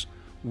commitments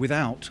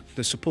without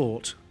the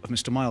support of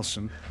Mr.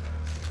 Milson.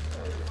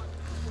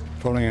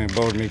 Following a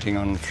board meeting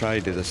on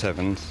Friday the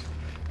 7th,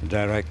 the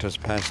directors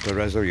passed a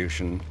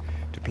resolution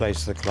to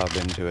place the club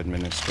into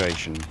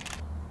administration.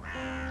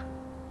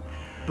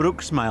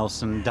 Brooks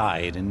Milson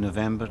died in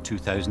November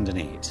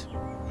 2008.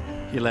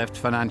 He left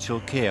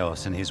financial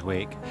chaos in his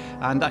wake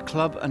and a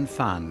club and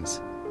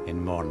fans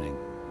in mourning.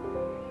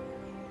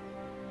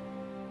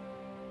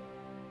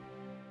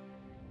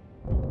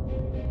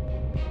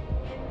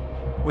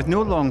 With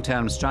no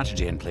long-term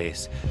strategy in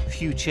place,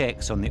 few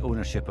checks on the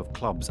ownership of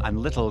clubs and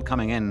little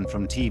coming in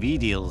from TV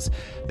deals,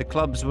 the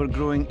clubs were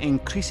growing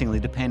increasingly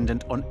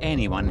dependent on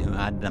anyone who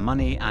had the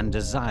money and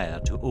desire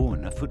to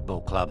own a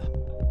football club.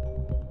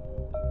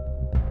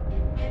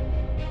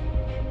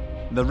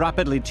 The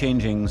rapidly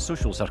changing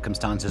social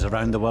circumstances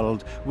around the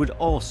world would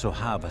also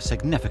have a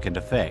significant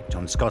effect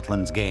on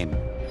Scotland's game.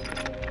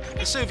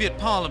 The Soviet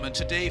Parliament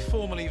today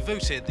formally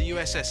voted the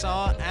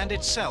USSR and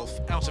itself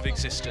out of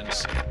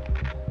existence.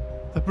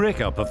 The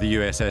breakup of the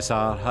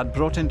USSR had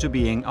brought into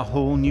being a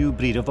whole new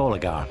breed of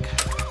oligarch.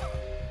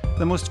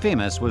 The most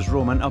famous was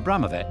Roman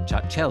Abramovich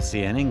at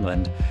Chelsea in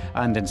England,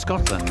 and in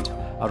Scotland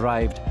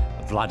arrived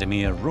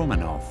Vladimir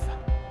Romanov,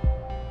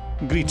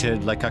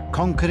 greeted like a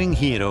conquering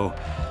hero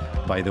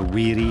by the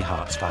weary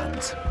Hearts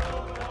fans.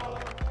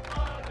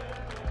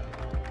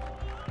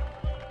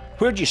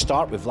 Where do you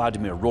start with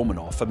Vladimir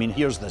Romanov? I mean,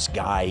 here's this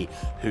guy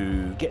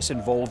who gets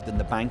involved in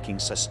the banking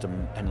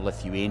system in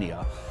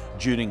Lithuania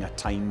during a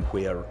time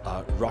where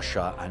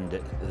Russia and the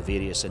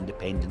various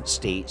independent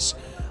states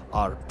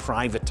are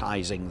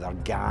privatising their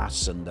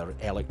gas and their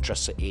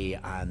electricity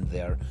and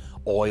their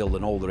oil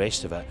and all the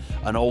rest of it,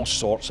 and all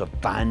sorts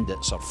of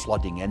bandits are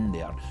flooding in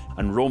there.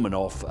 And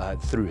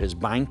Romanov, through his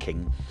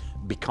banking,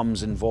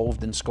 becomes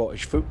involved in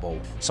Scottish football.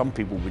 Some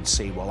people would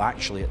say, well,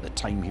 actually, at the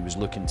time he was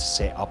looking to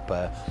set up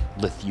a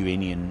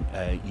Lithuanian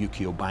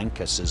Ukio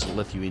Bankas as a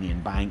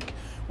Lithuanian bank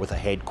with a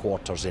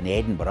headquarters in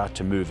Edinburgh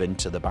to move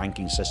into the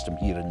banking system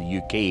here in the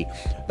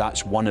UK.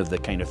 That's one of the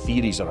kind of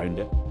theories around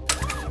it.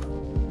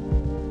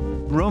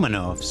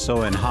 Romanov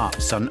saw in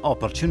Hearts an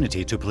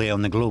opportunity to play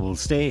on the global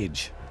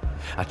stage,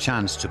 a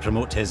chance to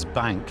promote his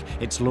bank,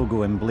 its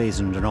logo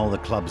emblazoned on all the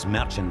club's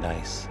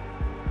merchandise.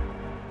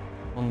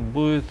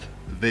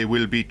 They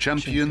will be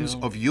champions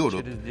of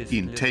Europe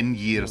in 10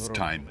 years'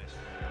 time.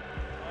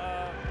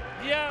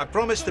 I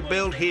promise to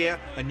build here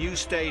a new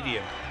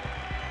stadium.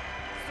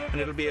 And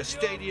it'll be a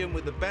stadium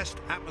with the best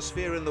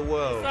atmosphere in the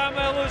world.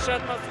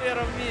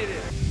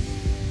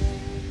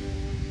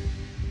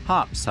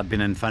 Hearts had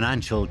been in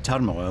financial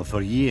turmoil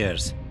for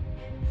years.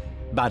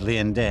 Badly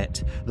in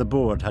debt, the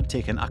board had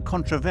taken a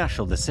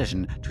controversial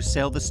decision to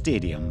sell the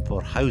stadium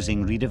for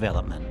housing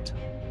redevelopment.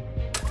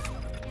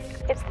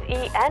 It's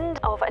the end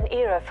of an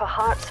era for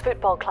Hearts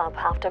Football Club.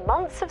 After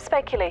months of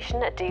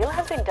speculation, a deal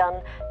has been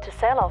done to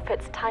sell off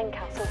its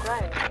Tynecastle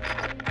ground.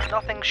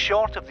 Nothing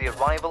short of the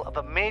arrival of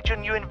a major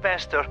new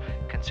investor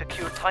can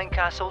secure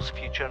Tynecastle's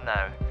future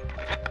now.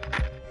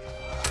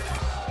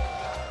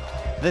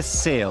 This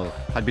sale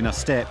had been a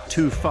step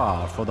too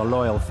far for the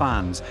loyal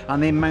fans,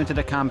 and they mounted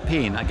a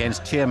campaign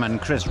against chairman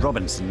Chris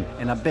Robinson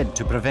in a bid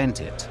to prevent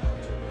it.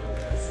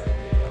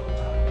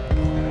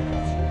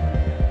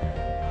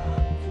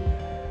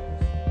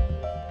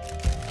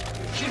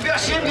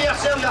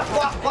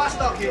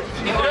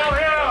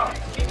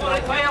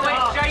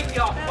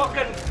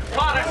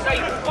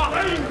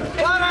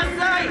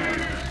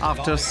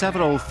 After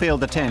several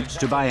failed attempts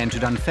to buy into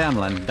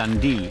Dunfermline,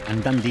 Dundee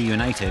and Dundee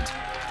United,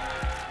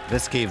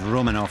 this gave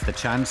Romanov the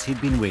chance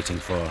he'd been waiting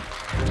for.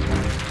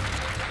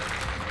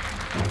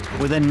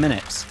 Within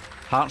minutes,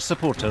 Hearts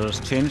supporters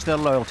changed their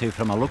loyalty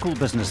from a local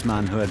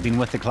businessman who had been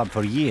with the club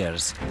for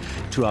years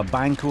to a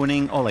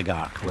bank-owning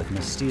oligarch with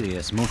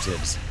mysterious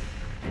motives.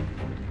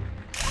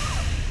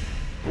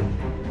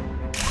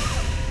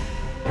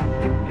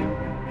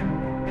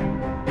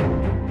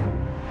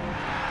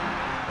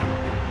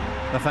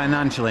 The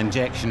financial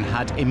injection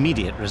had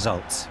immediate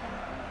results.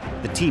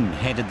 The team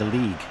headed the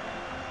league,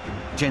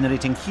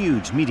 generating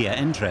huge media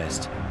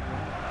interest.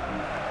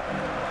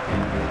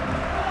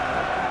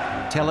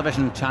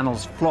 Television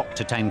channels flocked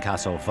to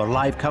Tynecastle for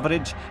live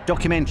coverage,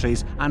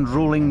 documentaries and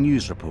rolling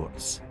news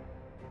reports.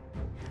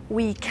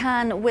 We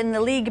can win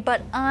the league,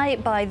 but I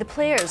buy the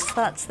players.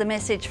 That's the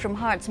message from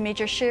Hearts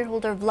major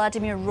shareholder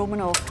Vladimir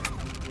Romanov.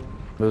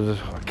 There was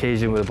an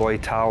occasion where the boy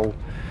Tal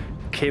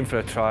came for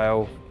a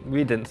trial.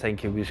 We didn't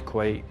think he was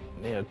quite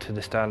to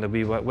the standard.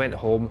 We went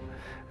home,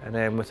 and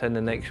then within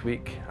the next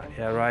week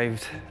he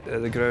arrived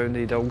at the ground.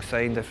 He'd all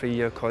signed a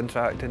 3-year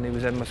contract and he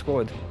was in my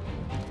squad.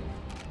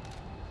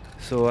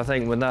 So I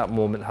think when that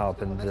moment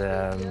happened,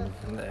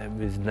 it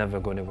was never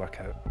going to work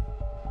out.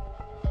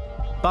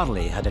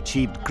 Burley had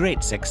achieved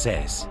great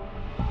success.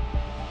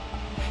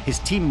 His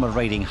team were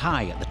riding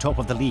high at the top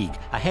of the league,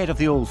 ahead of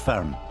the Old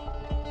Firm.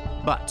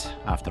 But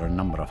after a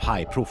number of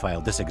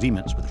high-profile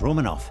disagreements with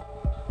Romanov,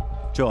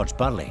 George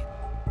Burley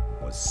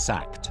was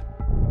sacked.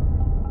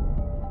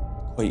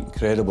 Quite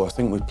incredible. I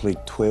think we played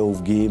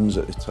 12 games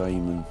at the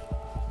time, and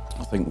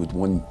I think we'd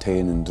won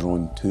 10 and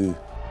drawn 2. They're playing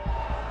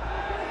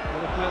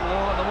the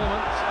ball at the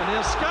moment, and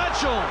here's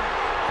Scatchell.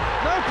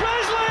 Now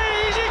Presley,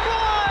 he's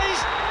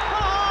equalised for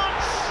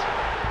Hearts.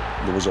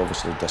 There was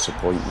obviously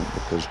disappointment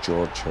because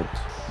George had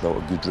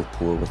built a good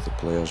rapport with the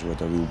players,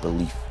 with a real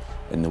belief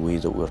in the way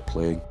that we were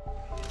playing.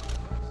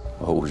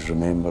 I always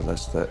remember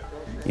this, that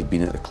he'd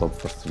been at the club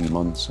for 3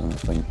 months, and I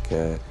think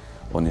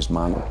on his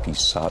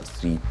mantelpiece sat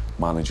 3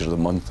 Manager of the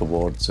Month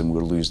awards, and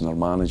we're losing our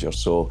manager.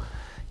 So,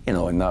 you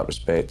know, in that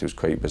respect, it was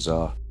quite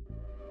bizarre.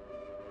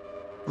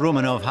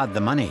 Romanov had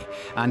the money,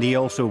 and he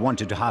also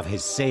wanted to have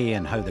his say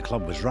in how the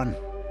club was run.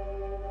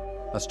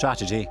 A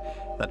strategy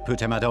that put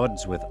him at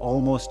odds with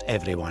almost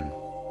everyone.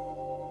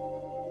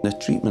 The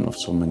treatment of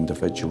some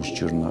individuals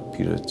during that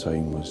period of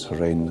time was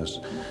horrendous.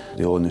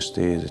 The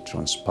honesty, the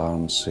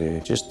transparency,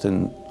 just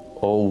in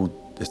all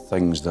the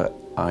things that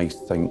I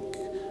think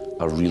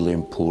are really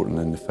important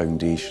in the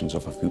foundations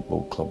of a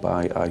football club,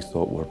 I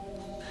thought were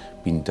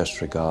being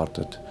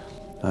disregarded.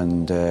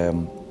 And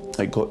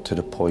it got to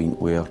the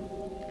point where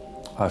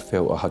I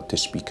felt I had to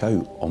speak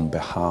out on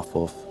behalf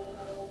of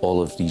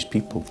all of these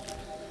people.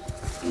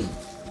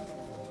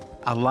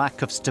 A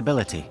lack of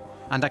stability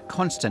and a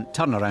constant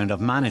turnaround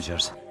of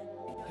managers.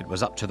 It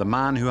was up to the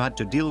man who had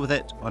to deal with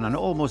it on an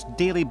almost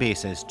daily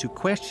basis to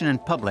question in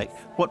public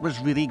what was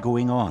really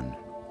going on.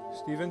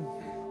 Stephen?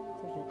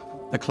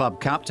 The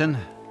club captain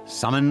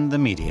summoned the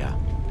media.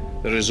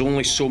 There is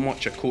only so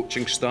much a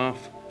coaching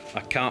staff,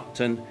 a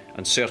captain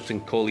and certain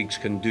colleagues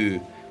can do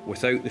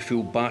without the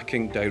full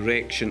backing,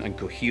 direction and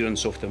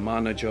coherence of the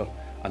manager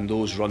and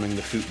those running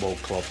the football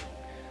club.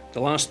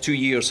 The last 2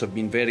 years have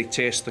been very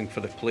testing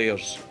for the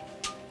players.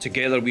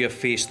 Together we have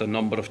faced a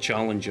number of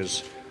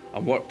challenges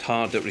and worked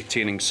hard at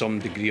retaining some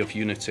degree of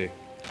unity.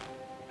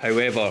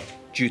 However,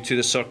 due to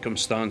the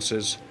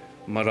circumstances,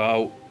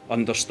 morale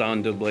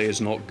understandably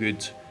is not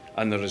good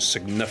and there is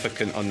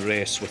significant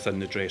unrest within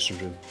the dressing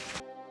room.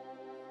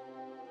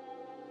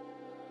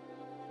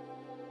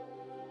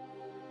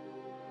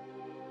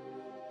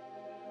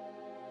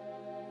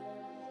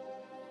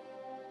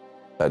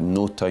 At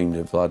no time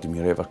did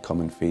Vladimir ever come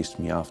and face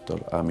me after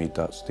I made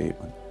that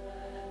statement.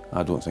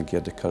 I don't think he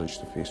had the courage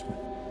to face me.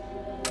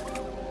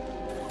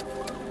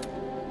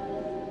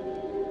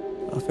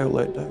 I felt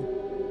let down.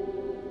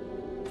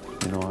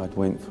 You know, I'd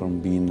went from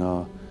being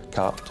a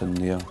captain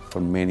there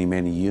for many,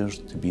 many years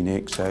to being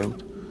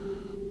exiled.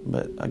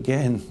 But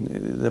again,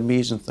 the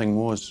amazing thing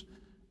was,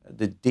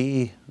 the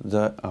day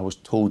that I was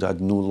told I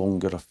had no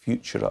longer a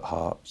future at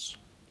Hearts,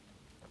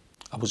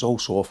 I was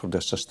also offered the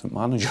assistant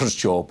manager's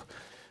job.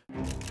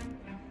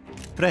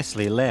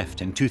 Presley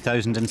left in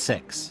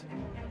 2006.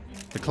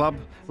 The club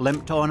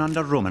limped on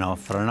under Romanov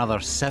for another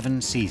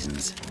 7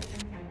 seasons.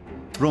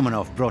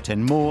 Romanov brought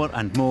in more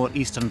and more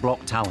Eastern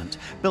Bloc talent,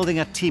 building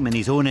a team in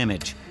his own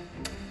image,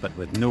 but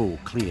with no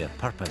clear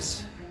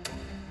purpose.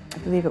 I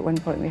believe at one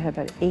point we had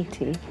about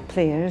 80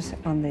 players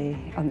on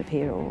the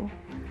payroll.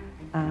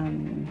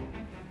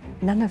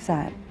 None of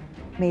that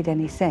made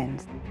any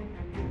sense.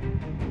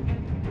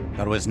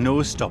 There was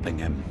no stopping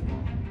him.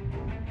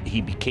 He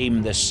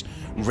became this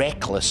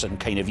reckless and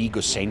kind of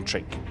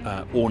egocentric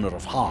owner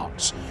of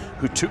Hearts,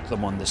 who took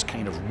them on this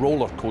kind of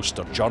roller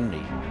coaster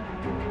journey.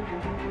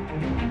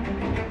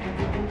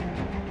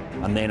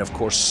 And then, of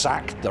course,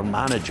 sacked their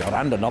manager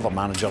and another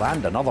manager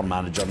and another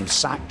manager, and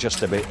sacked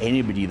just about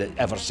anybody that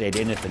ever said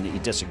anything that he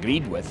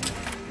disagreed with.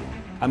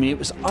 I mean, it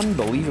was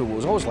unbelievable. It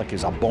was always like he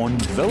was a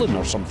Bond villain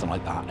or something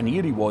like that. And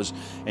here he was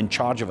in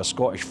charge of a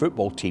Scottish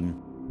football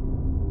team.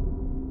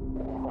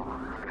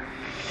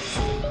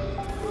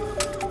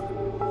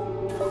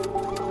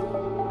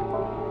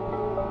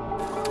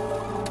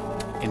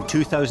 In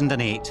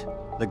 2008,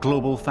 the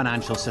global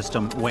financial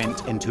system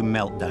went into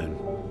meltdown.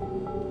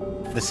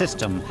 The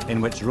system in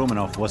which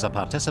Romanov was a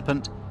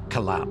participant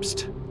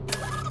collapsed.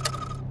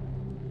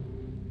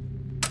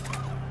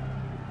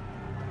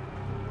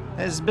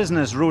 His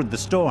business rode the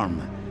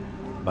storm,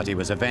 but he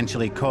was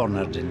eventually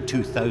cornered in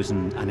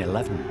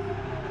 2011.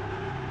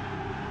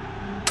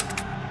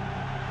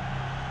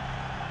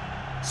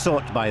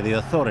 Sought by the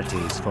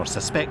authorities for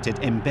suspected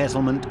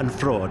embezzlement and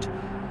fraud,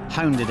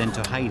 hounded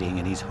into hiding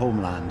in his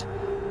homeland,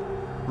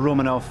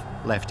 Romanov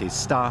left his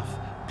staff,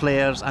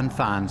 players and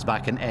fans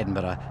back in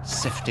Edinburgh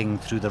sifting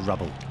through the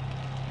rubble,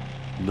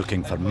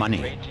 looking for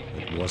money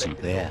that wasn't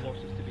there.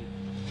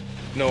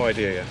 No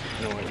idea yet,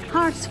 no idea.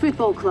 Hearts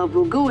Football Club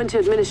will go into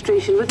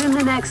administration within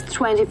the next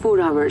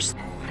 24 hours.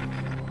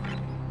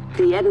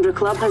 The Edinburgh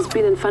club has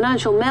been in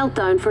financial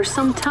meltdown for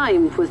some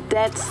time, with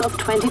debts of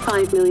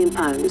 £25 million.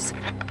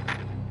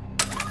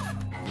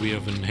 We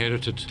have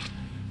inherited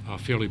a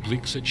fairly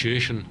bleak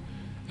situation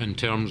in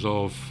terms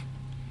of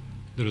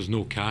there is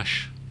no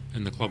cash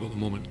in the club at the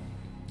moment.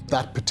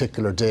 That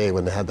particular day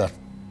when they had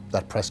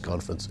that press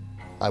conference,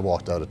 I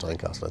walked out of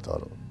Tynecastle. I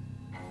thought, oh,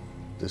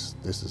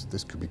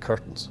 this could be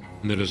curtains.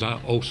 And there is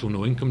also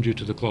no income due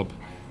to the club.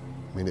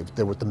 I mean,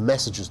 the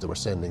messages they were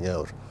sending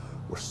out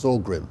were so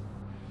grim.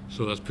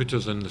 So that's put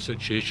us in the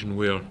situation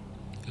where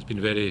it's been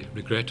very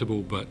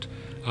regrettable, but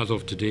as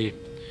of today,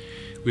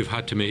 we've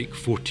had to make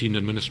 14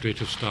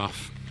 administrative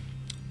staff,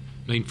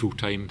 9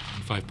 full-time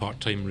and 5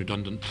 part-time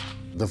redundant.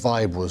 The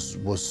vibe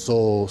was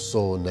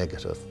so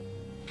negative.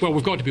 Well,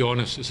 we've got to be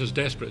honest, it's as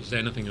desperate as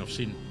anything I've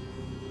seen.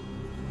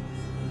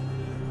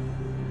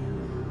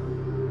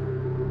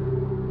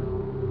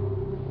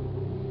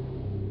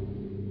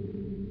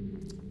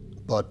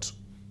 But,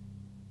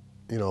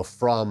 you know,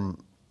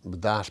 from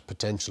that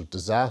potential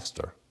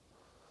disaster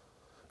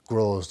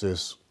grows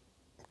this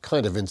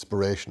kind of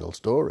inspirational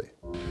story.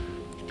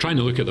 Trying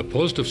to look at the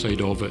positive side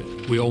of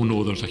it, we all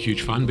know there's a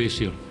huge fan base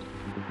here.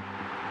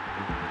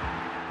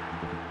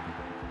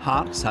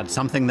 Hearts had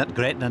something that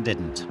Gretna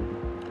didn't.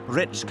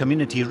 Rich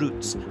community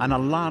roots and a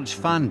large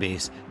fan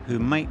base who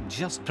might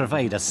just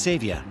provide a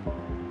saviour.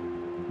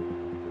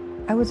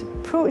 I was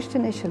approached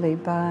initially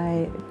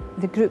by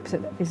the group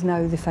that is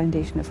now the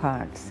Foundation of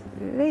Hearts.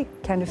 They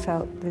kind of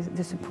felt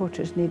the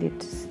supporters needed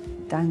to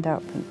stand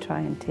up and try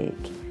and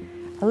take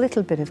a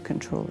little bit of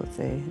control of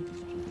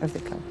the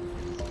club.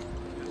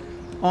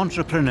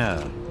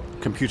 Entrepreneur,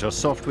 computer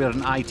software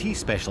and IT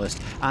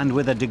specialist, and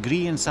with a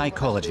degree in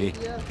psychology,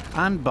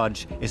 Anne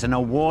Budge is an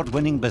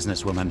award-winning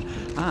businesswoman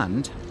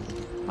and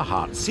a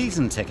Hearts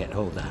season ticket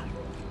holder.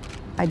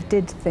 I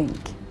did think,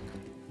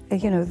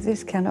 you know,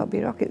 this cannot be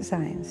rocket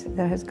science.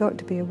 There has got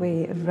to be a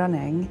way of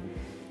running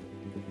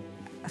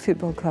a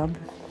football club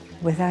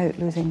without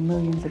losing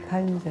millions of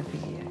pounds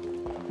every year.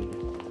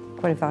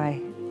 What if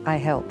I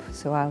help?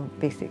 So I'll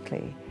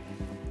basically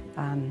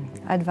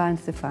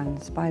advance the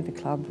funds, buy the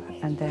club,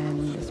 and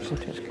then the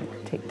supporters can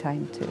take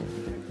time to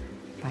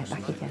buy it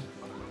back again.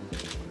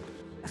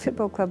 A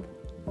football club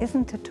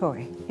isn't a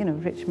toy, you know,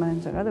 rich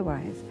man's or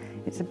otherwise.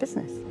 It's a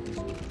business.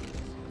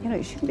 You know,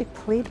 it shouldn't be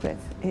played with.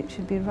 It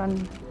should be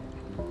run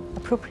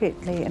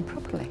appropriately and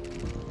properly.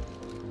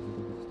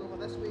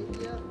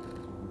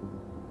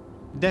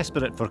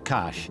 Desperate for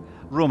cash,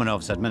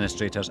 Romanov's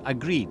administrators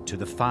agreed to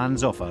the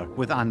fans' offer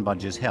with Anne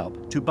Budge's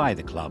help to buy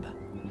the club.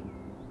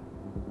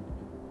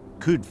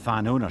 Could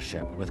fan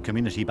ownership with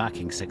community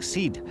backing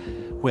succeed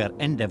where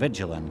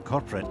individual and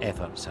corporate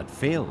efforts had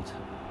failed?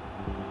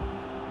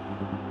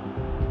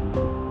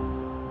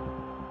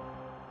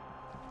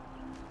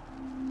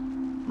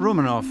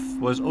 Romanov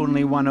was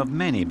only one of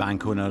many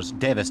bank owners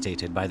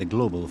devastated by the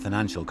global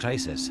financial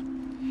crisis.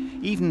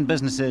 Even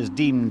businesses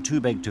deemed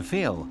too big to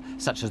fail,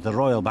 such as the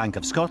Royal Bank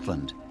of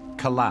Scotland,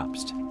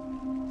 collapsed,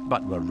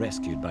 but were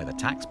rescued by the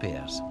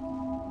taxpayers.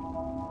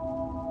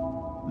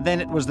 Then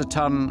it was the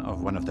turn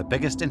of one of the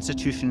biggest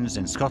institutions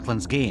in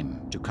Scotland's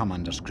game to come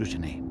under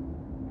scrutiny.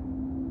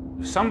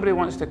 If somebody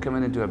wants to come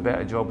in and do a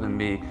better job than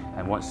me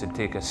and wants to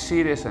take a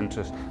serious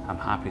interest, I'm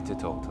happy to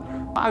talk to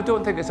them. I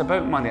don't think it's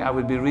about money. I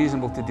would be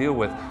reasonable to deal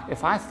with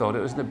if I thought it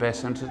was in the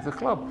best interest of the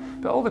club.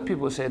 But all the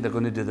people who said they're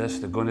going to do this,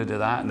 they're going to do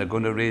that, and they're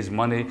going to raise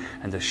money,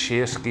 and there's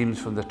share schemes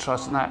from the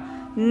trust and that,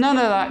 none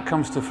of that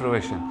comes to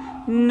fruition.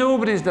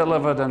 Nobody's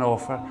delivered an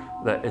offer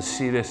that is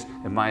serious,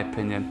 in my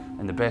opinion,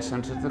 in the best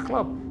interest of the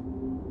club.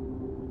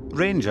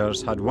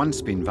 Rangers had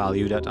once been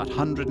valued at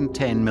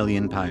 £110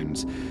 million,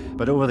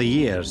 but over the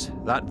years,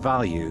 that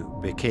value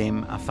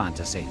became a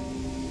fantasy.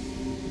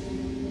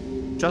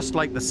 Just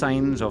like the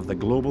signs of the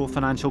global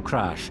financial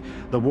crash,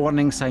 the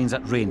warning signs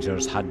at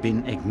Rangers had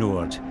been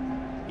ignored,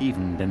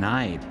 even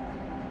denied.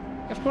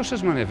 Of course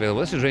there's money available.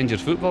 This is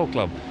Rangers Football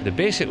Club. The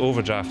basic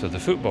overdraft of the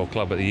football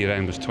club at the year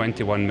end was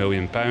 £21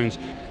 million,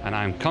 and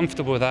I'm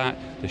comfortable with that.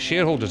 The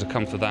shareholders are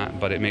comfortable with that,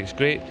 but it makes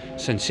great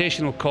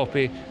sensational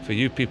copy for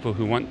you people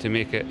who want to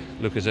make it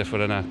look as if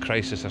we're in a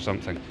crisis or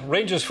something.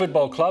 Rangers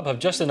Football Club have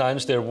just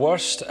announced their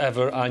worst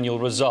ever annual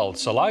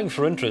results. Allowing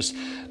for interest,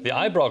 the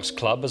Ibrox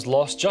club has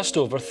lost just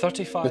over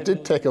 35 It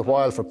did take a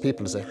while for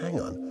people to say, hang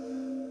on,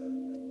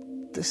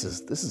 this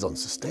is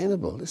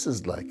unsustainable. This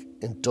is like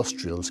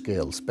industrial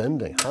scale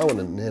spending. How in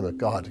the name of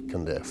God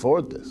can they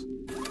afford this?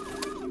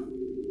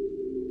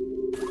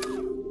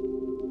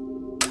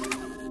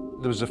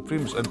 There was a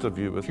famous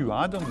interview with Hugh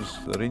Adams,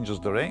 the Rangers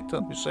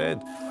director, who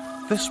said,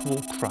 this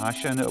will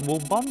crash and it will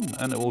burn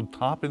and it will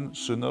happen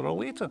sooner or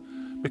later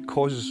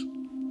because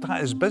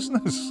that is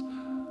business.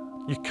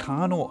 You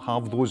cannot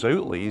have those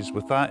outlays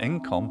with that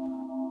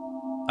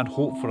income and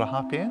hope for a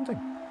happy ending.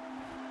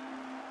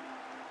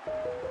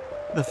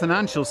 The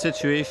financial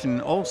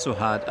situation also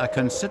had a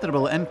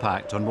considerable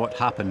impact on what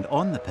happened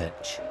on the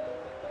pitch.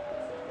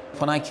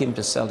 When I came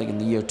to Celtic in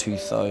the year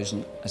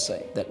 2000, I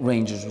say that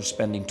Rangers were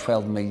spending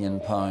 £12 million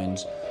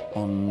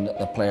on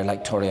a player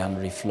like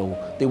Torian Flo.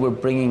 They were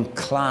bringing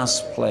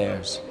class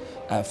players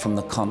from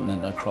the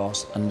continent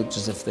across and looked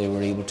as if they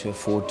were able to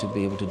afford to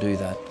be able to do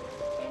that.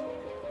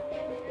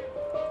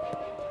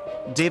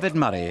 David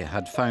Murray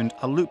had found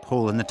a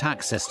loophole in the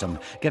tax system,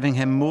 giving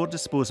him more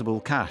disposable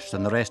cash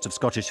than the rest of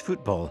Scottish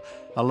football,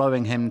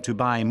 allowing him to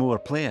buy more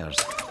players.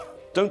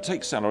 Don't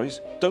take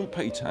salaries, don't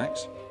pay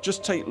tax,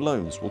 just take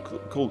loans, we'll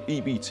call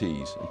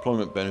EBTs,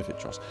 Employment Benefit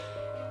Trust.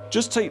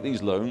 Just take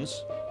these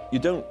loans, you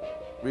don't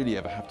really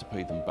ever have to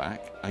pay them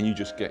back, and you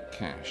just get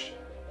cash.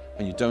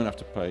 and you don't have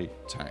to pay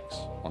tax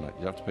on it.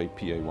 You have to pay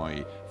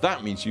PAYE.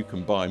 That means you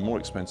can buy more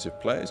expensive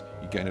players,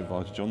 you gain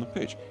advantage on the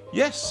pitch.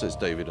 Yes, says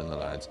David and the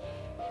lads.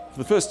 For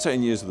the first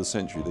 10 years of the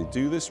century they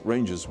do this.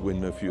 Rangers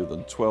win no fewer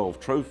than 12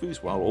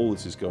 trophies while all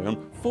this is going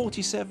on.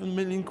 47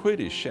 million quid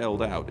is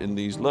shelled out in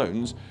these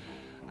loans,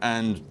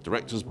 and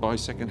directors buy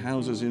second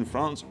houses in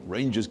France.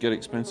 Rangers get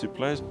expensive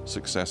players,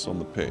 success on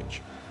the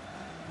pitch.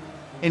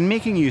 In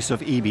making use of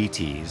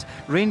EBTs,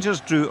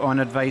 Rangers drew on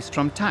advice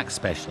from tax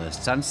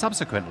specialists, and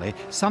subsequently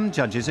some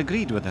judges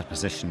agreed with their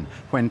position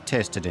when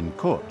tested in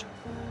court.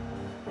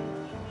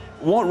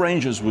 What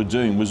Rangers were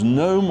doing was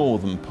no more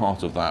than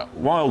part of that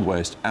Wild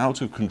West,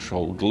 out of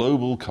control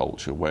global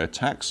culture where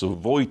tax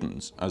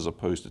avoidance, as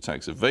opposed to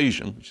tax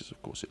evasion, which is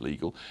of course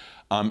illegal,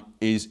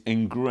 is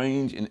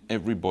ingrained in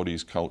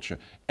everybody's culture.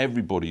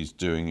 Everybody's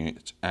doing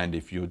it, and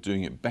if you're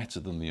doing it better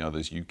than the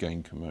others, you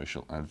gain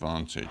commercial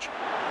advantage.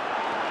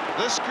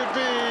 This could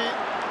be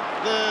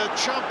the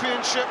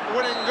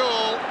championship-winning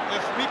goal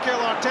if Mikel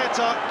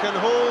Arteta can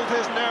hold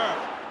his nerve.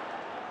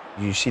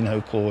 You've seen how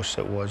close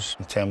it was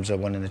in terms of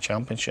winning the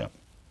championship.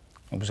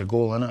 It was a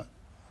goal in it.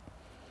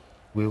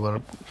 We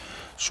were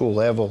so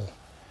level,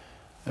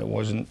 it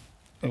wasn't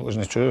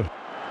true.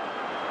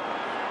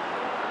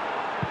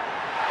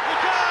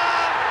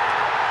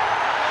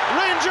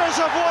 Rangers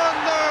have won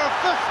their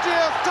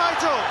 50th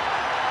title.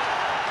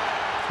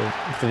 So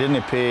if they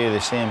didn't pay the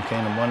same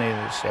kind of money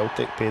that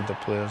Celtic paid the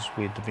players,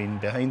 we'd have been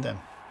behind them.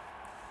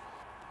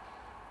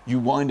 You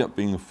wind up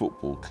being a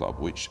football club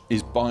which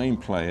is buying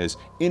players,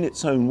 in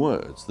its own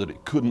words, that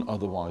it couldn't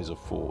otherwise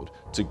afford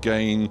to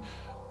gain,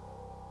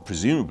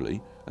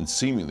 presumably and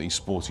seemingly,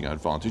 sporting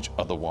advantage.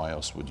 Otherwise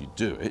else would you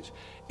do it?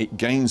 It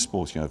gains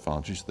sporting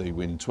advantage. They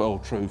win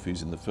 12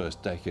 trophies in the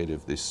first decade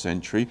of this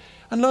century,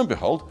 and lo and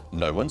behold,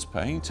 no one's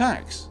paying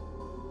tax.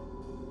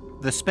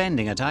 The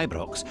spending at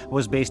Ibrox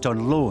was based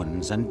on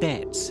loans and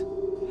debts,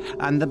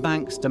 and the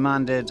banks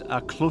demanded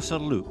a closer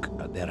look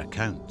at their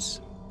accounts.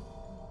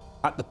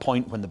 At the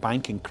point when the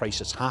banking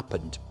crisis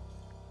happened,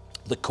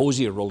 the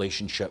cosier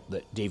relationship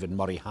that David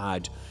Murray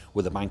had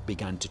with the bank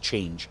began to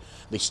change.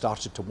 They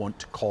started to want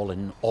to call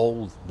in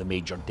all the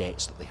major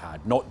debts that they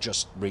had, not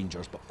just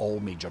Rangers, but all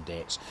major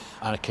debts.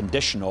 And a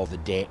condition of the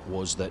debt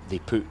was that they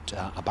put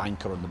a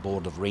banker on the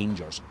board of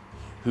Rangers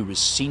who was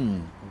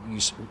seen, you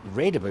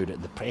read about it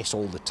in the press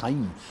all the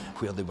time,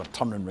 where they were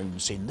turning around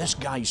and saying, this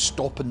guy's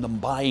stopping them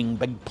buying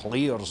big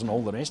players and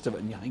all the rest of it.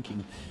 And you're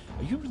thinking,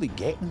 are you really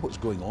getting what's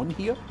going on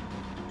here?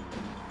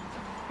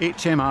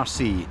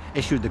 HMRC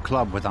issued the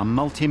club with a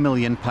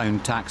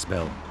multi-million-pound tax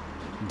bill.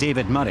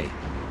 David Murray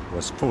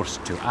was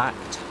forced to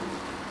act.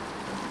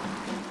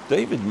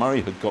 David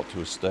Murray had got to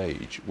a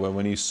stage where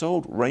when he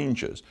sold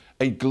Rangers,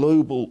 a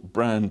global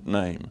brand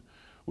name,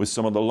 with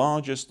some of the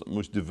largest,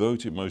 most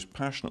devoted, most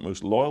passionate,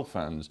 most loyal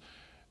fans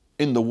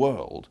in the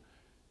world,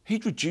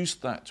 he'd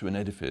reduced that to an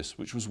edifice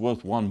which was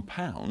worth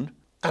 £1.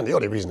 And the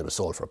only reason it was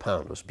sold for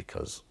 £1 was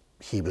because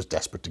he was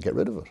desperate to get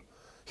rid of it.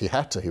 He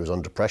had to. He was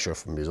under pressure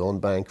from his own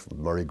bank,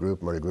 from Murray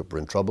Group. Murray Group were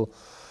in trouble.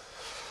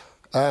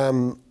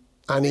 And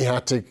he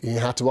had to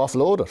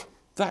offload it.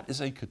 That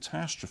is a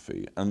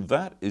catastrophe, and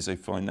that is a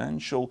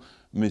financial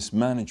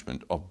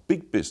mismanagement of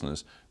big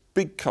business,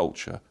 big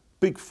culture,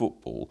 big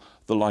football,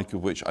 the like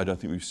of which I don't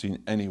think we've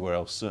seen anywhere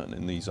else, certainly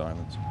in these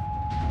islands.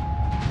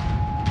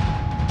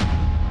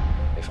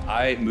 If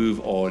I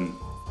move on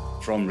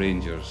from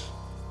Rangers,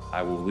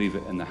 I will leave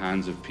it in the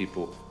hands of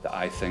people that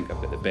I think have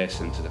got the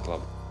best into the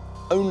club.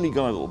 Only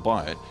guy that will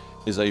buy it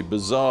is a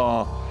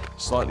bizarre,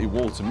 slightly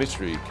Walter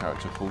Mitty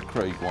character called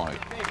Craig White.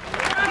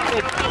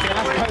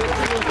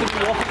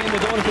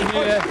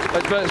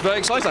 It's very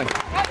exciting.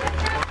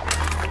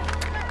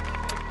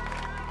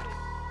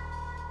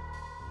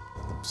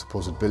 The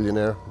supposed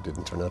billionaire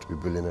didn't turn out to be a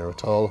billionaire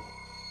at all.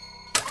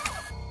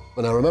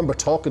 And I remember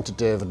talking to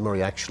David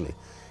Murray actually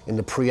in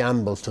the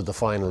preamble to the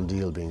final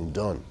deal being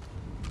done,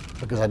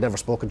 because I'd never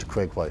spoken to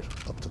Craig White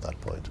up to that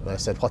point. And I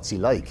said, what's he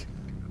like?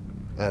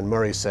 And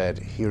Murray said,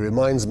 he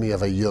reminds me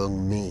of a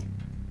young me.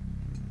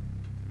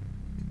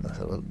 I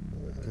said, well,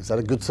 is that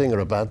a good thing or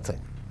a bad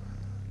thing?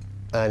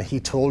 And he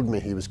told me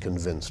he was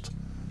convinced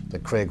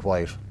that Craig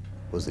White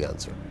was the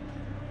answer.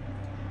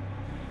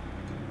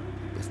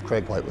 If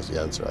Craig White was the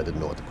answer, I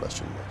didn't know what the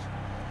question was.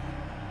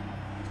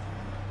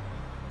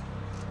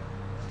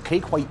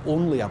 Craig White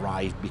only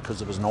arrived because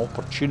there was an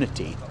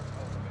opportunity.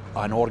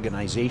 An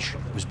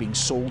organisation was being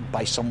sold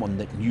by someone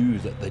that knew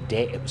that the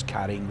debt it was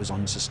carrying was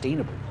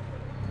unsustainable.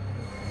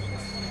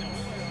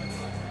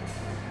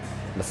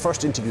 The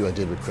first interview I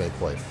did with Craig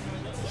White,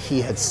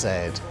 he had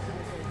said,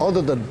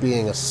 other than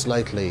being a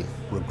slightly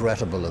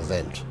regrettable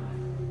event,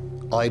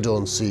 I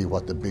don't see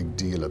what the big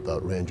deal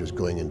about Rangers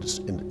going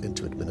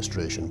into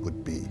administration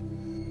would be.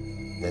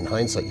 And in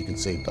hindsight, you can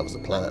see that was the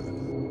plan.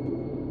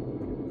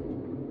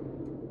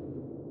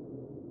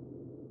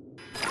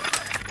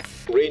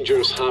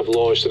 Rangers have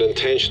launched an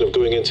intention of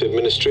going into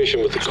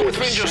administration with the So with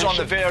Rangers on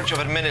the verge of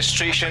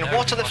administration,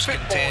 what are the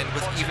football contend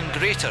with even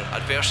greater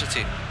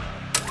adversity?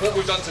 What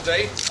we've done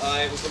today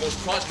was the most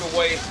practical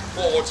way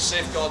forward to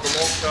safeguard the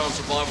long-term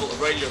survival of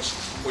Rangers,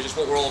 which is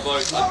what we're all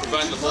about, and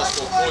prevent the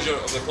possible closure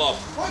of the club.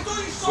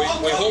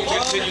 We hope to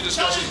continue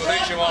discussions with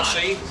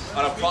HMRC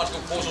and have practical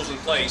proposals in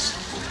place.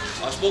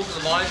 I've spoken to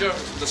the manager,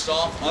 the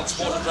staff and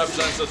supporters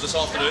representatives this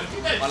afternoon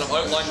and have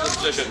outlined the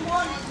position.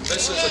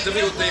 This is a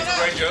difficult day for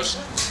Rangers,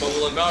 but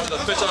we'll emerge with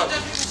a fitter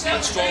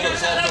and stronger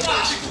club for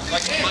this.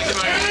 Thank you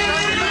very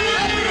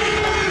much.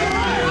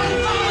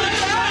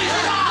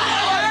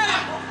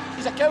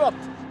 He's a coward,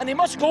 and he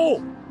must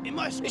go.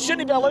 He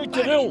shouldn't be allowed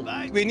to rule.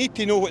 We need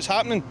to know what's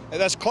happening at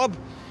this club.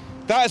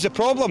 That is the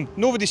problem.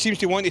 Nobody seems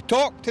to want to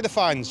talk to the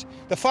fans.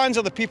 The fans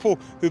are the people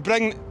who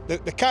bring the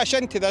cash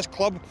into this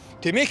club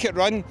to make it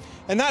run,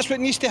 and that's what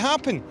needs to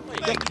happen.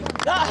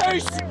 That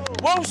house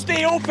will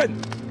stay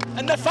open,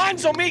 and the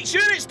fans will make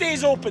sure it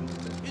stays open.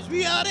 Because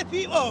we are the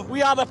people.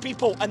 We are the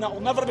people, and that will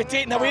never be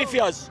taken away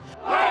from us.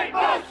 White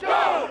must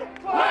go!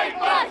 White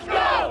must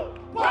go!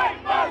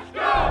 White must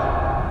go!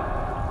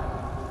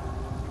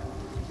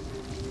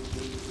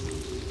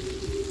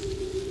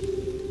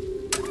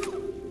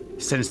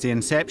 Since the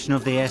inception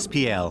of the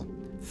SPL,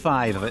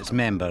 5 of its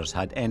members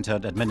had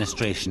entered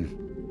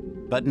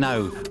administration. But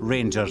now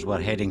Rangers were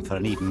heading for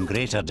an even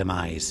greater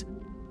demise: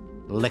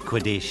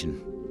 liquidation,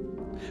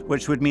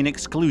 which would mean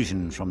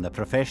exclusion from the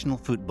professional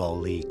football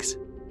leagues.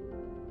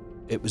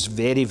 It was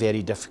very,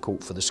 very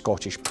difficult for the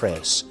Scottish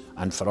press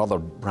and for other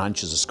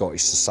branches of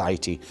Scottish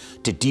society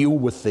to deal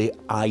with the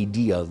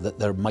idea that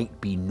there might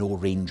be no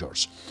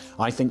Rangers.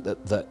 I think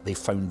that they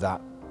found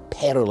that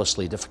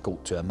perilously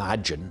difficult to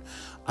imagine,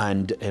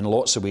 and in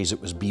lots of ways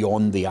it was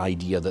beyond the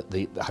idea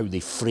that how they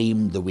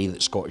framed the way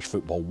that Scottish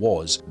football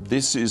was.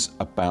 This is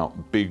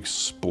about big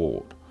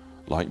sport,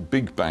 like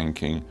big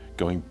banking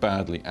going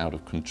badly out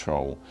of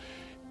control.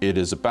 It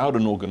is about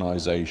an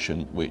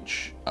organisation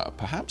which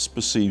perhaps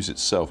perceives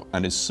itself,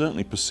 and is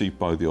certainly perceived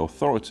by the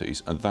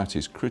authorities, and that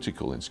is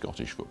critical in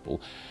Scottish football,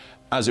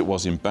 as it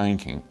was in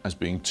banking, as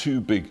being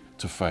too big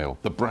to fail.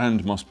 The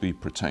brand must be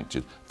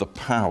protected, the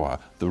power,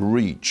 the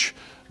reach,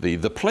 the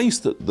place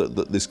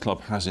that this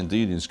club has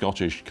indeed in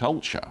Scottish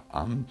culture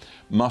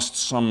must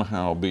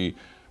somehow be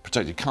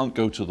protected, can't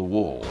go to the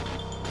wall.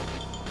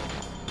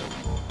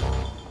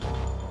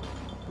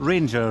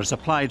 Rangers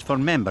applied for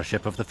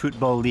membership of the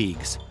football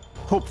leagues,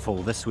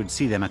 hopeful this would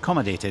see them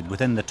accommodated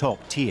within the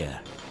top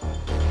tier.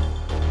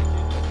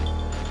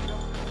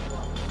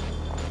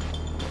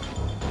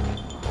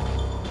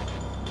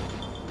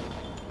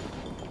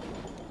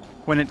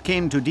 When it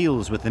came to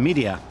deals with the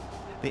media,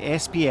 the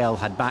SPL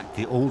had backed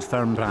the Old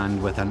Firm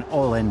brand with an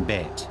all-in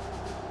bet.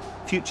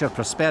 Future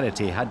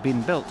prosperity had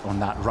been built on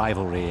that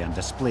rivalry and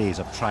displays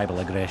of tribal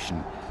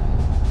aggression.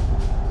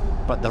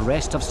 But the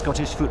rest of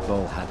Scottish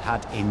football had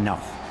had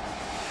enough,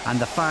 and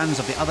the fans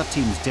of the other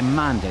teams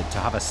demanded to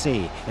have a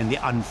say in the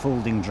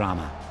unfolding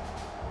drama.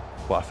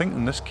 Well, I think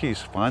in this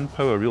case, fan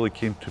power really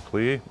came to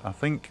play. I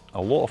think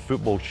a lot of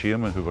football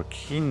chairmen who were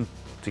keen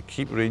to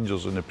keep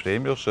Rangers in the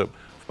Premiership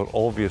for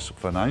obvious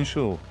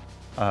financial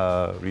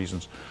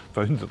reasons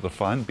found that the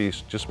fan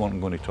base just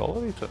weren't going to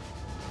tolerate it.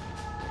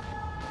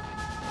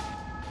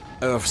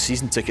 Our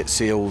season ticket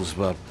sales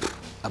were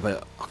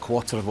about a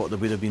quarter of what they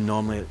would have been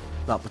normally at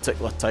that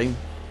particular time,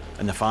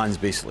 and the fans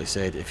basically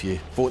said, if you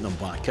vote them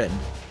back in,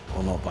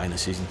 we're not buying a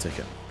season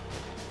ticket.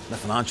 The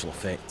financial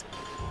effect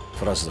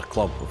for us as a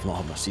club of not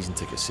having our season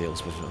ticket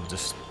sales would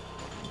just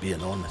be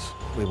enormous.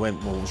 We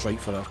went what was right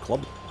for our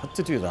club. Had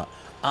to do that,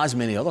 as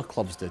many other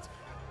clubs did.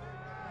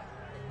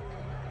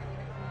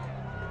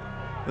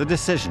 The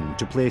decision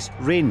to place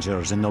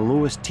Rangers in the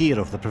lowest tier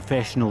of the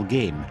professional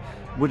game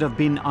would have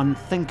been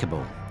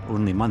unthinkable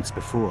only months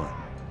before.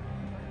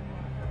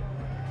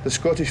 The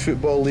Scottish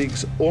Football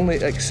League's only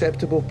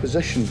acceptable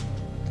position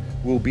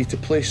will be to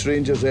place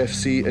Rangers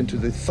FC into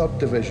the 3rd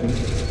division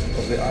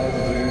of the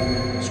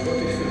Ireland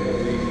Scottish Football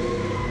League.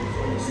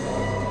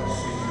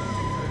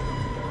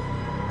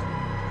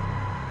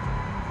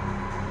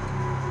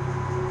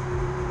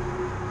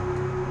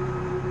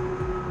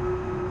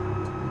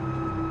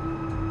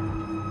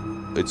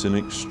 It's an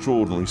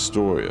extraordinary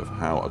story of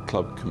how a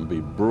club can be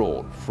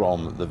brought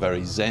from the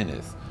very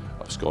zenith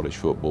of Scottish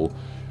football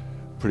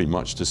pretty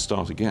much to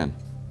start again.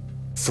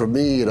 For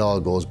me, it all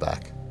goes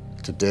back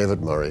to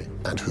David Murray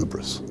and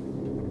hubris.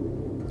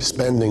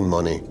 Spending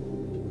money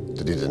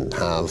that he didn't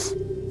have,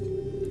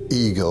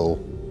 ego,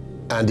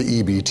 and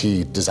the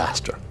EBT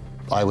disaster.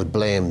 I would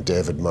blame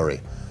David Murray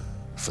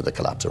for the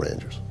collapse of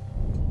Rangers.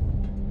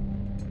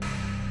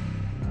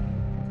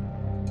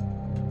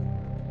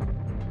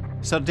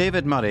 Sir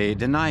David Murray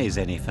denies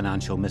any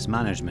financial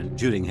mismanagement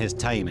during his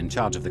time in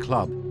charge of the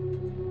club.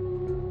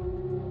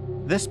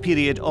 This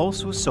period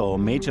also saw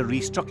major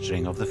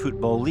restructuring of the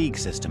Football League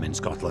system in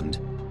Scotland.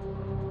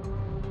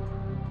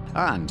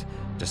 And,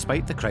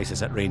 despite the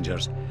crisis at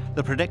Rangers,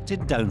 the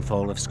predicted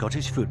downfall of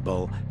Scottish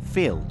football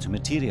failed to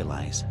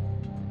materialise.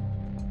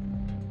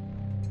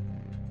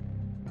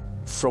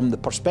 from the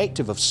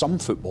perspective of some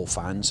football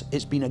fans,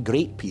 it's been a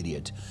great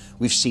period.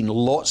 We've seen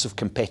lots of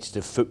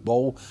competitive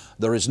football.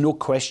 There is no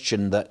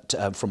question that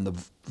from the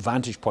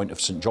vantage point of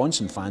St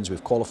Johnstone fans,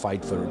 we've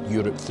qualified for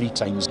Europe 3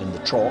 times in the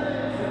trot.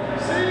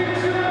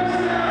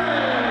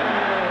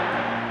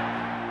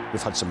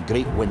 We've had some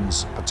great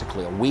wins,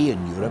 particularly away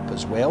in Europe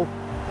as well.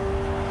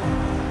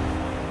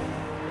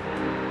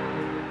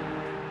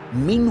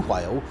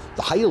 Meanwhile,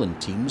 the Highland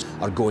teams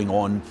are going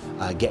on,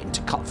 getting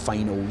to cup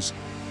finals.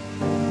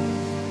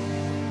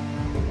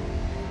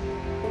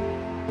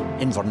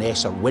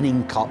 Inverness are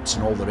winning cups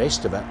and all the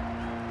rest of it.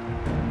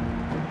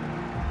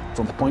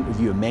 From the point of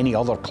view of many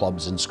other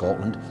clubs in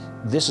Scotland,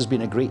 this has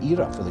been a great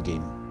era for the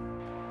game.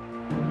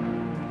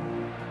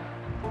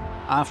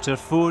 After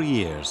 4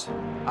 years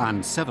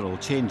and several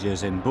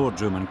changes in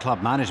boardroom and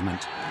club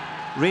management,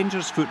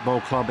 Rangers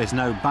Football Club is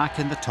now back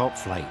in the top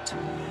flight.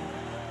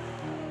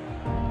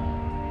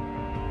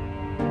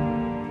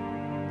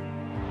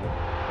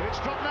 It's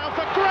dropped now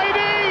for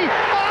Grady!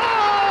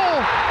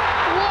 Oh!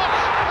 What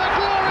a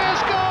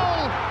glorious goal!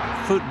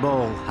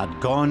 Football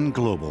had gone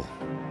global.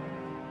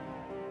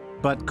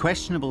 But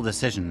questionable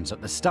decisions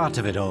at the start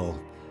of it all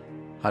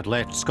had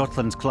left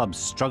Scotland's clubs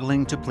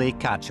struggling to play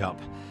catch-up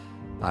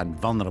and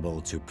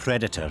vulnerable to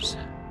predators.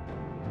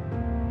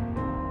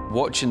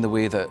 Watching the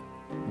way that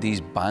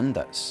these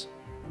bandits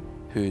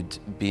who'd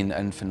been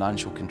in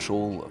financial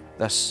control,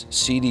 this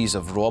series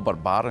of robber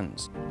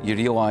barons, you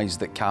realise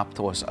that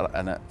capitalists are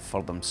in it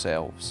for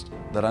themselves.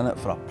 They're in it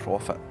for a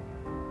profit.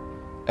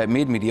 It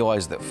made me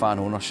realise that fan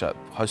ownership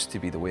has to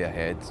be the way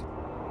ahead.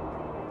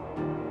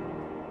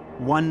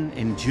 One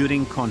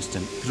enduring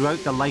constant throughout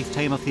the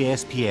lifetime of the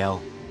SPL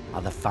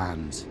are the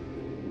fans.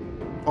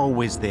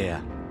 Always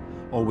there,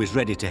 always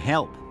ready to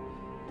help.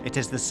 It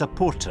is the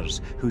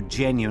supporters who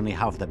genuinely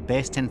have the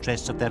best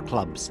interests of their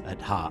clubs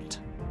at heart.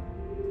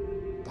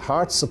 The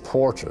Hearts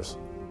supporters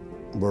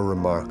were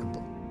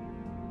remarkable.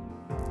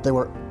 They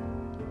were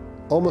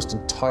almost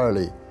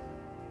entirely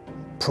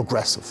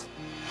progressive.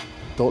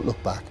 Don't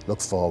look back, look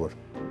forward.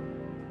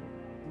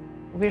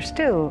 We're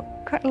still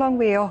quite a long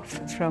way off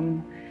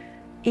from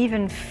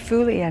even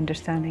fully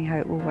understanding how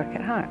it will work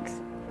at Hearts.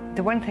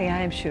 The one thing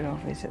I am sure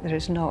of is that there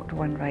is not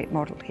one right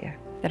model here.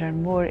 There are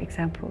more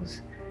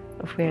examples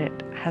of where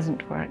it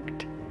hasn't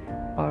worked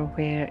or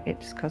where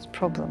it's caused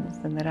problems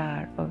than there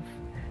are of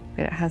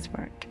where it has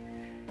worked.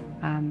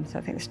 So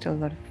I think there's still a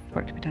lot of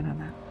work to be done on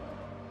that.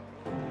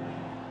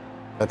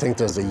 I think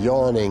there's a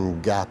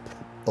yawning gap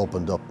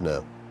opened up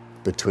now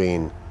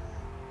between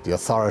the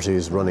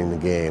authorities running the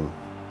game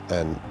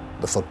and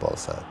the football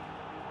fan.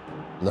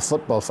 And the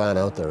football fan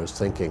out there is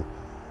thinking,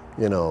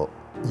 you know,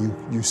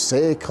 you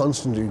say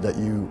constantly that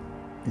you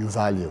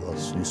value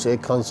us. You say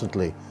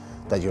constantly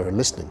that you're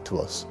listening to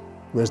us.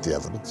 Where's the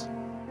evidence?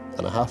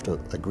 And I have to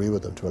agree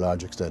with them to a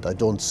large extent. I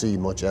don't see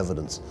much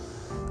evidence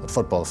that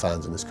football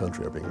fans in this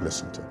country are being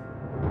listened to.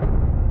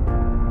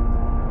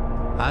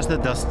 As the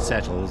dust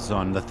settles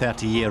on the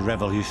 30-year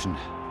revolution,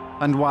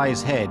 and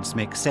wise heads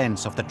make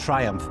sense of the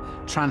triumph,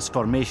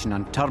 transformation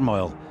and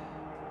turmoil,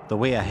 the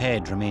way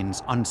ahead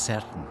remains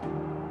uncertain.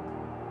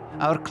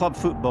 Our club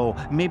football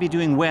may be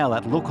doing well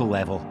at local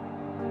level,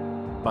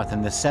 but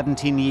in the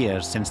 17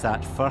 years since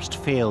that first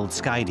failed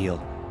Sky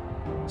deal,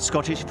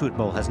 Scottish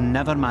football has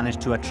never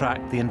managed to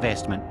attract the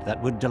investment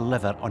that would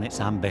deliver on its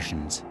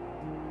ambitions.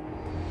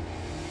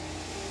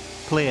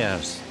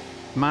 Players,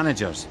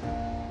 managers,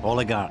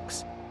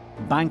 oligarchs,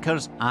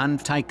 bankers and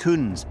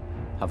tycoons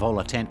have all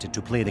attempted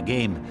to play the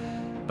game,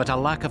 but a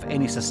lack of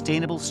any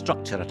sustainable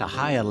structure at a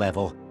higher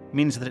level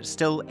means that it's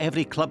still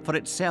every club for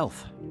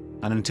itself.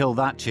 And until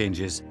that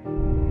changes,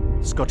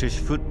 Scottish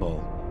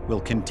football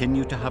will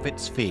continue to have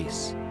its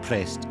face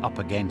pressed up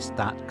against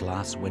that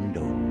glass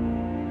window.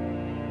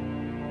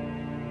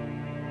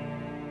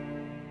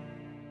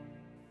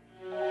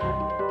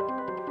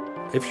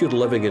 If you're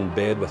living in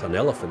bed with an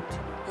elephant,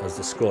 as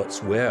the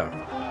Scots were,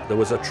 there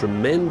was a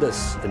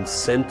tremendous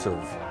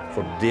incentive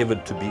for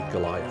David to beat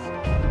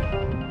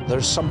Goliath.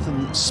 There's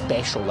something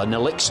special, an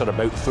elixir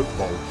about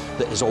football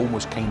that is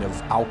almost kind of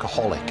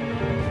alcoholic.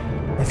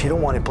 If you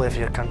don't want to play for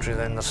your country,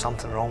 then there's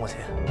something wrong with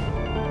you.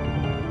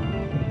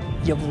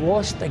 You've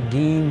lost a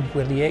game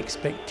where the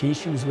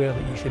expectations were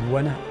that you should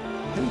win it.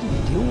 How do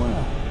you deal with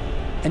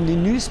that? And the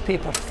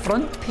newspaper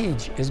front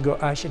page has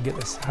got, I should get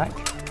the sack.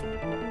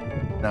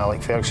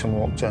 Alec Ferguson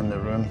walked in the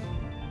room,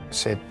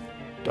 said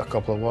a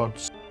couple of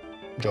words,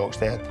 Jock's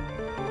dead.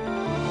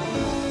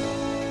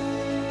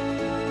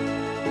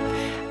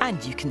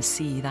 And you can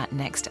see that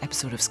next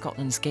episode of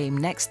Scotland's Game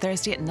next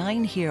Thursday at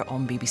 9 here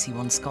on BBC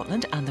One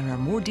Scotland, and there are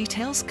more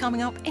details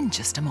coming up in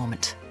just a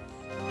moment.